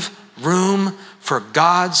leave room for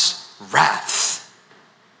God's wrath.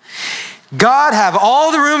 God, have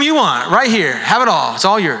all the room you want right here. Have it all. It's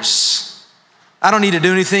all yours. I don't need to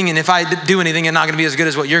do anything. And if I do anything, it's not going to be as good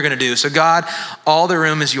as what you're going to do. So God, all the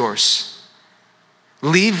room is yours.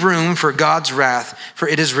 Leave room for God's wrath, for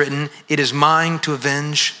it is written, it is mine to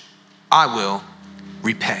avenge. I will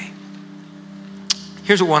repay.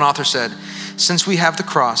 Here's what one author said. Since we have the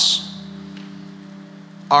cross,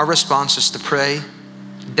 our response is to pray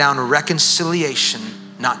down reconciliation,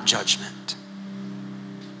 not judgment.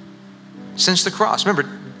 Since the cross. Remember,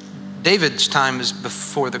 David's time is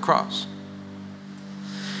before the cross.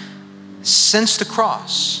 Since the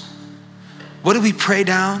cross, what do we pray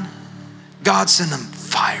down? God, send them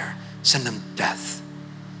fire, send them death.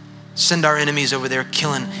 Send our enemies over there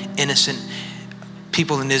killing innocent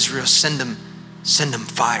people in Israel. Send them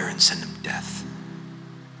fire and send them death.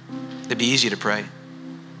 It'd be easy to pray.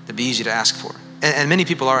 It'd be easy to ask for. And many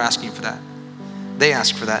people are asking for that. They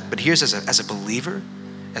ask for that. But here's as a believer,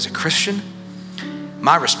 as a Christian,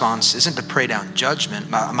 my response isn't to pray down judgment.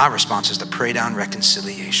 My response is to pray down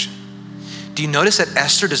reconciliation. Do you notice that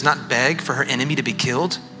Esther does not beg for her enemy to be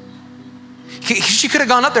killed? She could have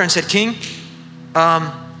gone up there and said, King,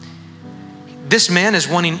 this man is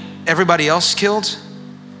wanting everybody else killed,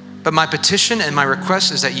 but my petition and my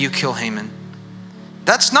request is that you kill Haman.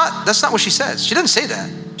 That's not what she says. She doesn't say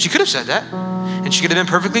that. She could have said that. And she could have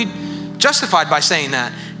been perfectly justified by saying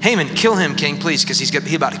that. Haman, kill him, king, please, because he's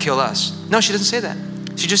about to kill us. No, she doesn't say that.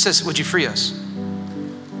 She just says, would you free us?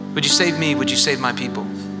 Would you save me? Would you save my people?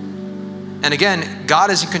 And again, God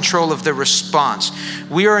is in control of the response.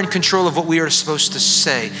 We are in control of what we are supposed to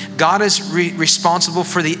say. God is responsible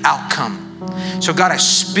for the outcome. So God, I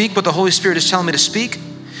speak what the Holy Spirit is telling me to speak,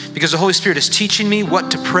 because the Holy Spirit is teaching me what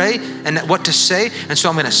to pray and what to say. And so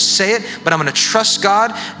I'm going to say it, but I'm going to trust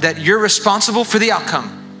God that you're responsible for the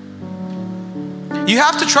outcome. You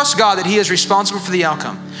have to trust God that he is responsible for the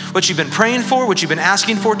outcome. What you've been praying for, what you've been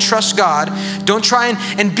asking for, trust God. Don't try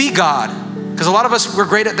and be God. Because a lot of us, we're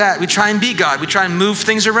great at that. We try and be God. We try and move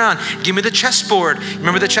things around. Give me the chessboard.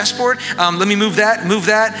 Remember the chessboard? Let me move that, move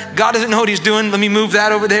that. God doesn't know what he's doing. Let me move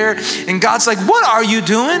that over there. And God's like, what are you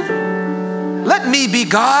doing? Let me be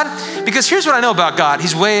God. Because here's what I know about God.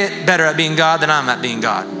 He's way better at being God than I'm at being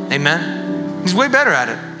God. Amen? He's way better at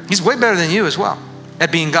it. He's way better than you as well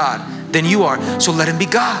at being God than you are. So let him be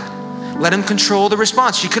God. Let him control the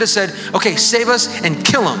response. She could have said, okay, save us and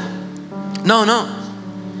kill him. No.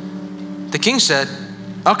 The king said,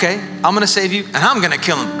 okay, I'm going to save you and I'm going to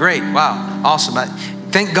kill him. Great. Wow. Awesome.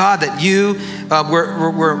 Thank God that you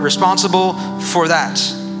were responsible for that.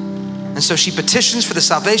 And so she petitions for the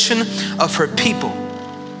salvation of her people.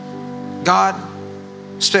 God,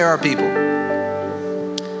 spare our people.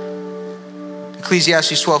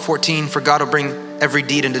 Ecclesiastes 12:14, for God will bring every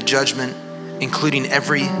deed into judgment, including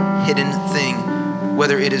every hidden thing,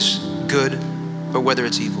 whether it is good or whether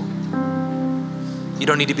it's evil. You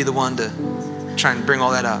don't need to be the one to try and bring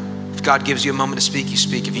all that up. If God gives you a moment to speak, you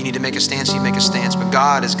speak. If you need to make a stance, you make a stance. But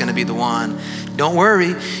God is going to be the one. Don't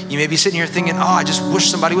worry. You may be sitting here thinking, oh, I just wish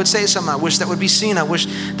somebody would say something. I wish that would be seen. I wish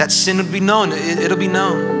that sin would be known. It'll be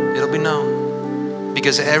known. It'll be known.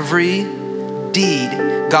 Because every deed,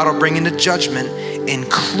 God will bring into judgment,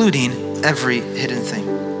 including every hidden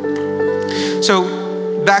thing.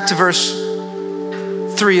 So back to verse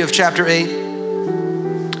 3 of chapter 8.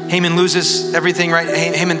 Haman loses everything, right?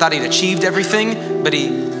 Haman thought he'd achieved everything, but he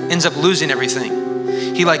ends up losing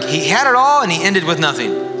everything. He had it all and he ended with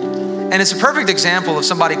nothing. And it's a perfect example of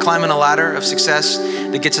somebody climbing a ladder of success.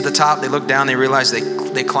 They get to the top, they look down, they realize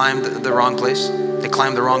they climbed the wrong place. They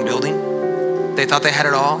climbed the wrong building. They thought they had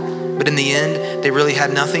it all, but in the end, they really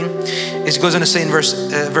had nothing. It goes on to say in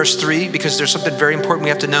verse 3, because there's something very important we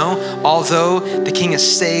have to know. Although the king has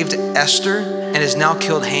saved Esther and has now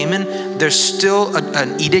killed Haman, there's still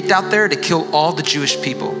an edict out there to kill all the Jewish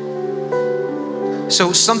people.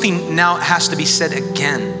 So something now has to be said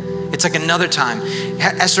again. It's like another time.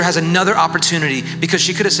 Esther has another opportunity, because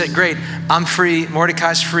she could have said, great, I'm free,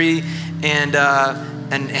 Mordecai's free, and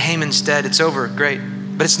Haman's dead, it's over, great.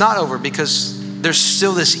 But it's not over, because there's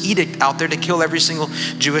still this edict out there to kill every single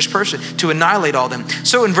Jewish person, to annihilate all them.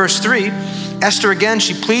 So in verse 3, Esther again,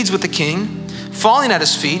 she pleads with the king. Falling at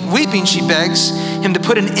his feet, weeping, she begs him to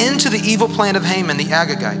put an end to the evil plan of Haman the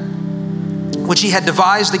Agagite, which he had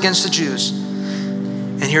devised against the Jews.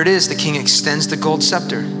 And here it is, the king extends the gold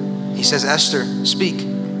scepter. He says, Esther, speak.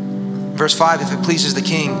 Verse 5, if it pleases the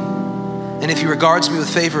king, and if he regards me with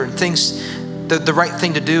favor and thinks the right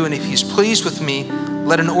thing to do, and if he's pleased with me,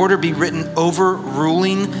 let an order be written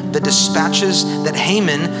overruling the dispatches that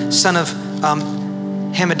Haman, son of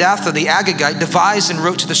Hammedatha the Agagite, devised and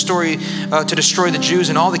wrote to destroy the Jews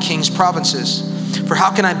in all the king's provinces. For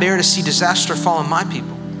how can I bear to see disaster fall on my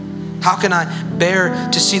people? How can I bear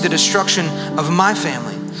to see the destruction of my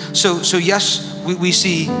family? So yes, we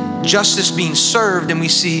see justice being served and we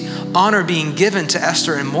see honor being given to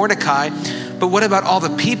Esther and Mordecai. But what about all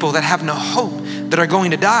the people that have no hope, that are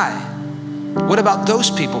going to die? What about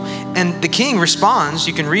those people? And the king responds,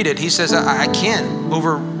 you can read it. He says, I can't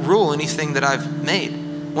overrule anything that I've made.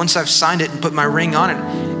 Once I've signed it and put my ring on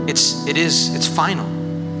it, it's final.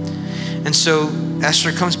 And so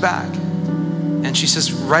Esther comes back and she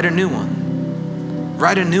says, write a new one.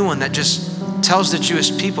 Write a new one that just tells the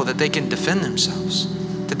Jewish people that they can defend themselves,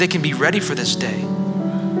 that they can be ready for this day.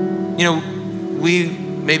 You know,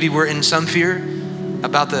 maybe we're in some fear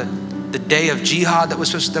about the day of jihad that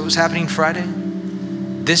was happening Friday.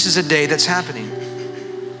 This is a day that's happening.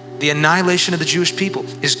 The annihilation of the Jewish people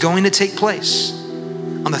is going to take place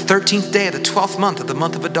on the 13th day of the 12th month of the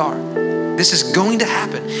month of Adar. This is going to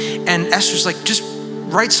happen. And Esther's like, just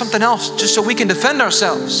write something else just so we can defend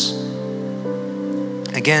ourselves.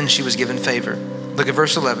 Again, she was given favor. Look at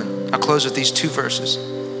verse 11. I'll close with these 3 verses.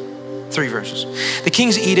 The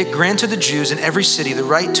king's edict granted the Jews in every city the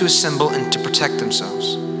right to assemble and to protect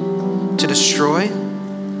themselves, to destroy,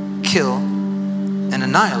 kill, and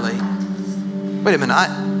annihilate. Wait a minute,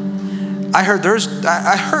 I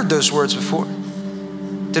heard those words before.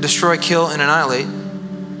 To destroy, kill, and annihilate.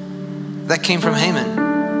 That came from Haman.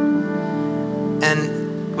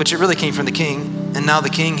 And which it really came from the king. And now the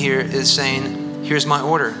king here is saying, here's my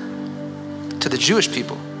order to the Jewish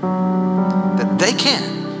people, that they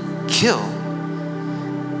can kill,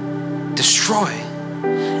 destroy,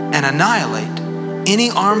 and annihilate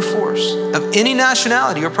any armed force of any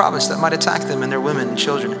nationality or province that might attack them and their women and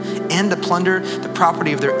children, and to plunder the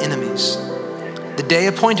property of their enemies. The day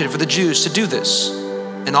appointed for the Jews to do this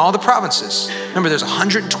in all the provinces. Remember, there's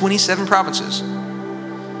 127 provinces.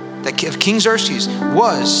 That of King Xerxes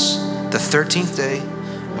was the 13th day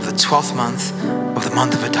of the 12th month of the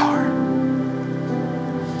month of Adar.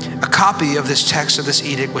 A copy of this text of this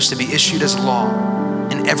edict was to be issued as law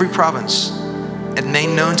in every province and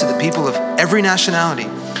made known to the people of every nationality,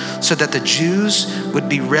 so that the Jews would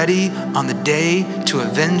be ready on the day to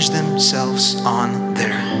avenge themselves on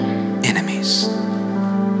their enemies.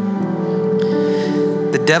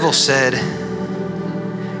 The devil said,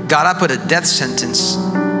 God, I put a death sentence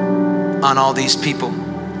on all these people.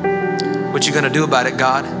 What you gonna do about it,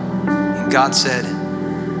 God? And God said,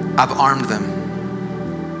 I've armed them.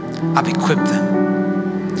 I've equipped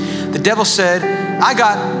them. The devil said, I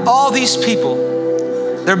got all these people.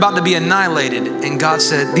 They're about to be annihilated. And God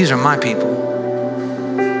said, these are my people.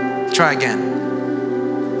 Try again.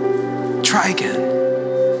 Try again.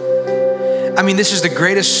 I mean, this is the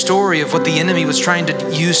greatest story of what the enemy was trying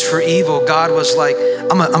to use for evil. God was like,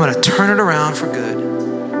 I'm gonna turn it around for good.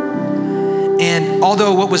 And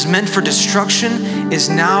although what was meant for destruction is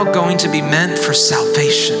now going to be meant for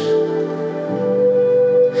salvation.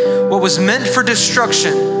 What was meant for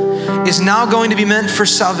destruction is now going to be meant for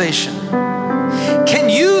salvation. Can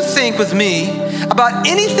you think with me about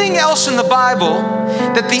anything else in the Bible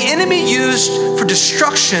that the enemy used for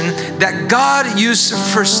destruction that God used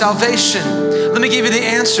for salvation? Let me give you the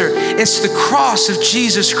answer. It's the cross of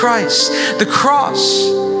Jesus Christ. The cross.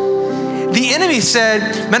 The enemy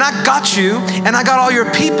said, man, I got you and I got all your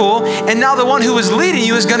people, and now the one who was leading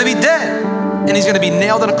you is going to be dead. And he's going to be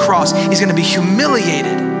nailed on a cross. He's going to be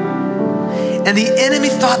humiliated. And the enemy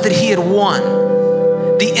thought that he had won.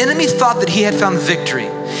 The enemy thought that he had found victory.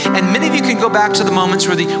 And many of you can go back to the moments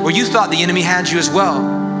where you thought the enemy had you as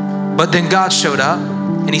well. But then God showed up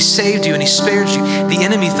and he saved you and he spared you. The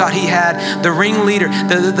enemy thought he had the ringleader,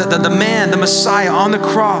 the man, the Messiah on the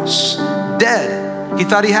cross, dead. He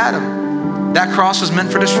thought he had him. That cross was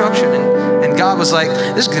meant for destruction. And God was like,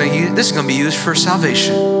 this is going to be used for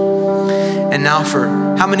salvation. And now for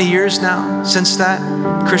how many years now since that?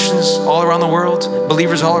 Christians all around the world,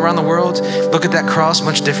 believers all around the world, look at that cross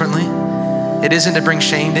much differently. It isn't to bring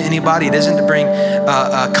shame to anybody. It isn't to bring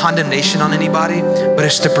condemnation on anybody, but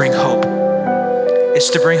it's to bring hope. It's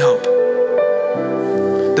to bring hope.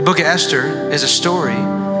 The book of Esther is a story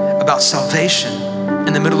about salvation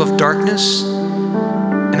in the middle of darkness,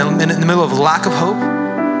 in the middle of lack of hope.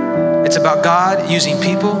 It's about God using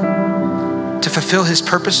people to fulfill his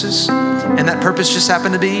purposes. And that purpose just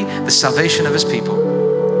happened to be the salvation of his people.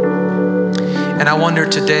 And I wonder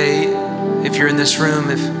today, if you're in this room,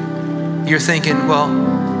 if you're thinking, well,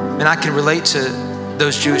 and I can relate to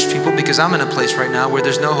those Jewish people because I'm in a place right now where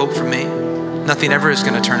there's no hope for me. Nothing ever is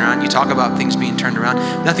going to turn around. You talk about things being turned around.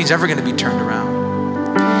 Nothing's ever going to be turned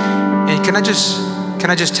around. And can I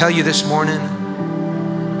just tell you this morning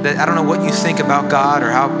that I don't know what you think about God or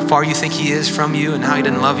how far you think he is from you and how he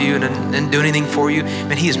didn't love you and didn't do anything for you.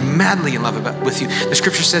 And he is madly in love with you. The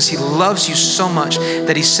scripture says he loves you so much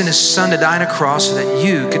that he sent his son to die on a cross so that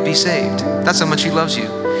you could be saved. That's how much he loves you.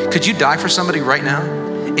 Could you die for somebody right now?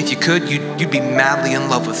 If you could, you'd be madly in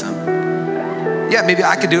love with them. Yeah, maybe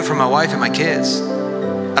I could do it for my wife and my kids.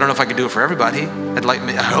 I don't know if I could do it for everybody.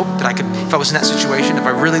 I hope that I could, if I was in that situation, if I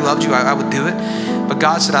really loved you, I would do it. But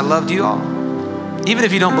God said, I loved you all. Even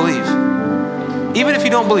if you don't believe,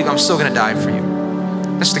 I'm still going to die for you.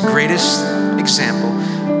 That's the greatest example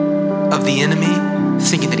of the enemy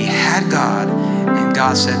thinking that he had God, and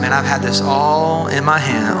God said, man, I've had this all in my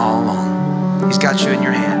hand all along. He's got you in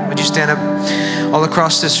your hand. Would you stand up all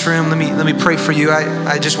across this room? Let me pray for you.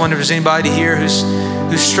 I just wonder if there's anybody here who's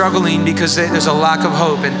struggling because there's a lack of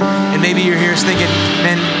hope, and maybe you're here thinking,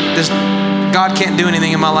 man, God can't do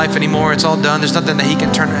anything in my life anymore. It's all done. There's nothing that he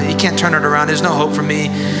can't turn it around. There's no hope for me.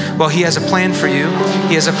 Well, he has a plan for you.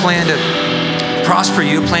 He has a plan to prosper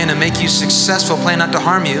you, a plan to make you successful, a plan not to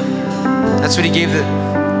harm you. That's what he gave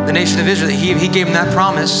the nation of Israel. He gave them that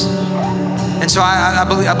promise. And so I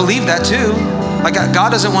believe that too. Like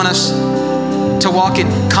God doesn't want us to walk in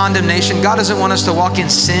condemnation. God doesn't want us to walk in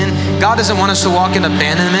sin. God doesn't want us to walk in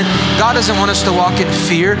abandonment. God doesn't want us to walk in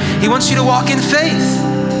fear. He wants you to walk in faith.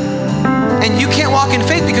 And you can't walk in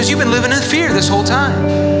faith because you've been living in fear this whole time.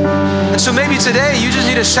 And so maybe today you just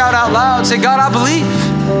need to shout out loud and say, God, I believe.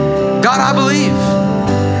 God, I believe.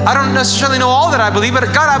 I don't necessarily know all that I believe, but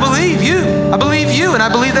God, I believe you. I believe you, and I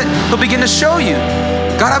believe that He'll begin to show you.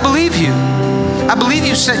 God, I believe you. I believe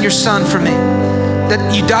you sent your Son for me,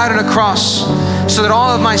 that you died on a cross so that all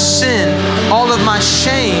of my sin, all of my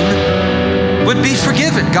shame would be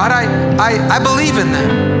forgiven. God, I believe in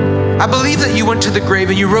that. I believe that you went to the grave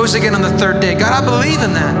and you rose again on the third day. God, I believe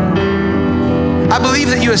in that. I believe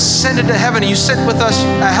that you ascended to heaven and you sent with us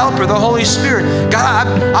a helper, the Holy Spirit. God,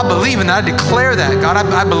 I believe in that. I declare that. God,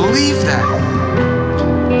 I believe that.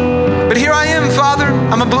 But here I am, Father.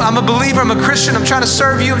 I'm a believer. I'm a Christian. I'm trying to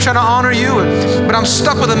serve you. I'm trying to honor you. But I'm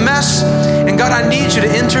stuck with a mess. And God, I need you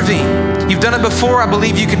to intervene. You've done it before. I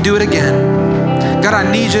believe you can do it again. God, I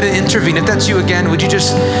need you to intervene. If that's you again, would you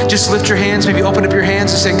just lift your hands, maybe open up your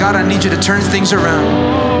hands and say, God, I need you to turn things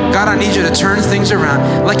around. God, I need you to turn things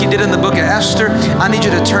around. Like you did in the book of Esther, I need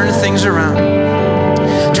you to turn things around.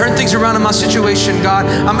 Turn things around in my situation, God.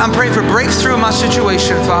 I'm praying for breakthrough in my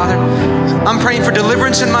situation, Father. I'm praying for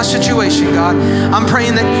deliverance in my situation, God. I'm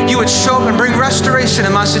praying that you would show up and bring restoration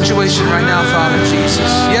in my situation right now, Father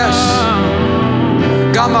Jesus. Yes.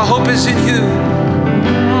 God, my hope is in you.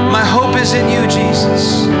 My hope is in you,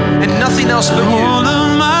 Jesus. And nothing else but you.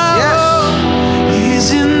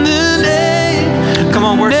 Yes. In the name. Come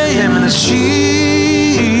on, worship Him in this. Jesus.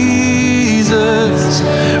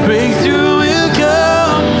 Breakthrough will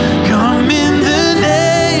come. Come in the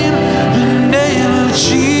name of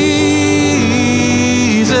Jesus.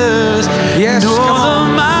 Yes, come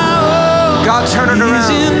on. God, turn it around.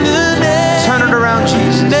 Turn it around,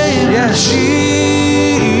 Jesus. Yes.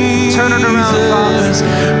 Turn it around,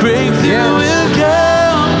 Father. Breakthrough will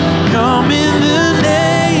come in the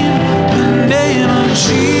name of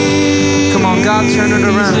Jesus. Come on, God, turn it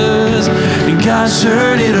around. God,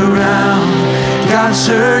 turn it around. God,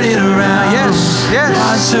 turn it around. Yes, yes.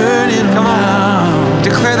 God, turn it around. Come on,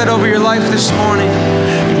 declare that over your life this morning.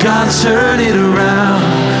 God, turn it around.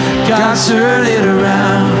 God, turn it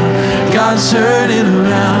around. God, turn it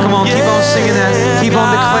around. Come on, keep on singing that. Keep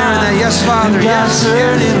on declaring that. Yes, Father. God,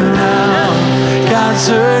 turn it around. God,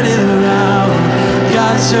 turn it around.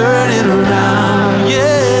 God, turn it around.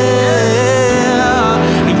 Yeah.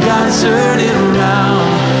 God, turn it around.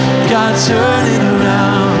 God, turn it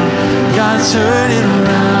around. God, turn it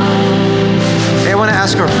around. Hey, I want to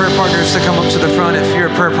ask our prayer partners to come up to the front. If you're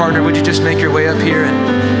a prayer partner, would you just make your way up here?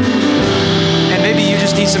 And maybe you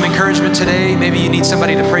just need some encouragement today. Maybe you need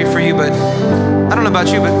somebody to pray for you. But I don't know about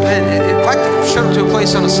you, but if I showed up to a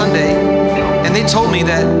place on a Sunday and they told me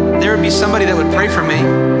that there would be somebody that would pray for me,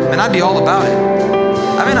 and I'd be all about it.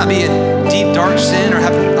 I may not be in deep, dark sin or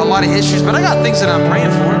have a lot of issues, but I got things that I'm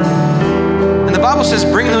praying for. And the Bible says,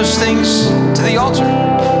 bring those things to the altar.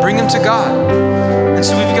 Bring them to God. And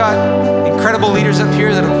so we've got incredible leaders up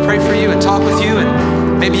here that will pray for you and talk with you.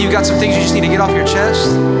 And maybe you've got some things you just need to get off your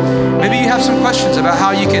chest. Maybe you have some questions about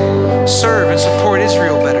how you can serve and support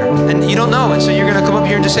Israel better. And you don't know. And so you're going to come up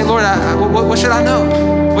here and just say, Lord, what should I know?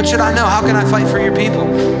 What should I know? How can I fight for your people?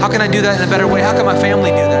 How can I do that in a better way? How can my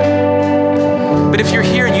family do that? But if you're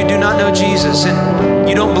here and you do not know Jesus and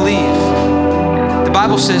you don't believe, the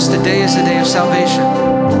Bible says today is the day of salvation.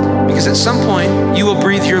 Because at some point, you will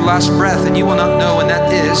breathe your last breath and you will not know when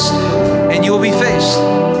that is. And you will be faced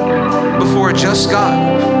before a just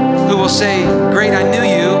God who will say, great, I knew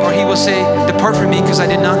you. Or He will say, depart from me because I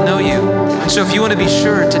did not know you. And so if you want to be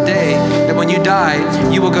sure today that when you die,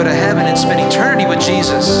 you will go to heaven and spend eternity with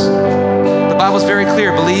Jesus. The Bible's very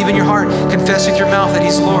clear. Believe in your heart, confess with your mouth that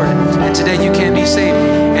He's Lord. And today you can be saved.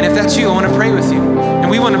 And if that's you, I want to pray with you. And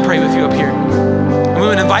we want to pray with you up here. And we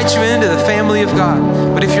want to invite you into the family of God.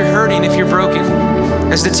 But if you're hurting, if you're broken,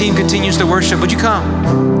 as the team continues to worship, would you come?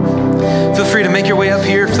 Feel free to make your way up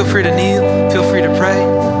here. Feel free to kneel. Feel free to pray.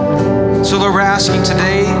 So Lord, we're asking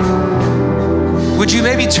today, would you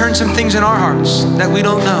maybe turn some things in our hearts that we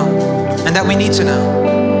don't know and that we need to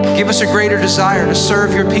know? Give us a greater desire to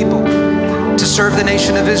serve your people, to serve the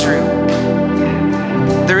nation of Israel.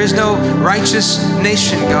 There is no righteous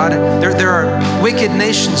nation, God. There are wicked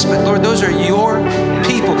nations, but Lord, those are your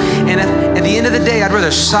people. And at the end of the day, I'd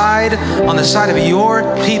rather side on the side of your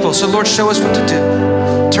people. So Lord, show us what to do.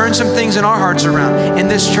 Turn some things in our hearts around in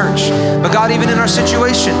this church. But God, even in our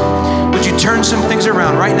situation, would you turn some things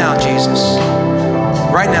around right now, Jesus?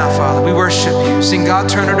 Right now, Father, we worship you. Sing, God,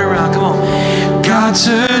 turn it around. Come on. God,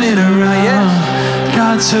 turn it around. Yeah.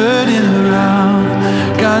 God, turn it around.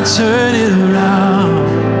 God, turn it around.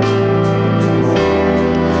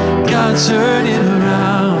 God, turn it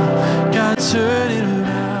around. God, turn it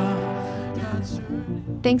around. God, turn it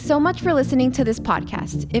around. Thanks so much for listening to this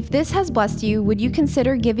podcast. If this has blessed you, would you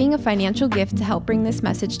consider giving a financial gift to help bring this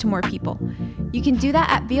message to more people? You can do that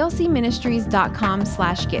at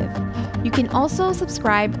vlcministries.com/give. You can also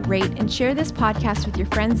subscribe, rate, and share this podcast with your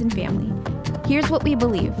friends and family. Here's what we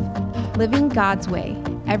believe: living God's way,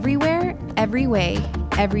 everywhere, every way,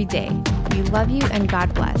 every day. We love you and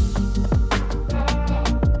God bless.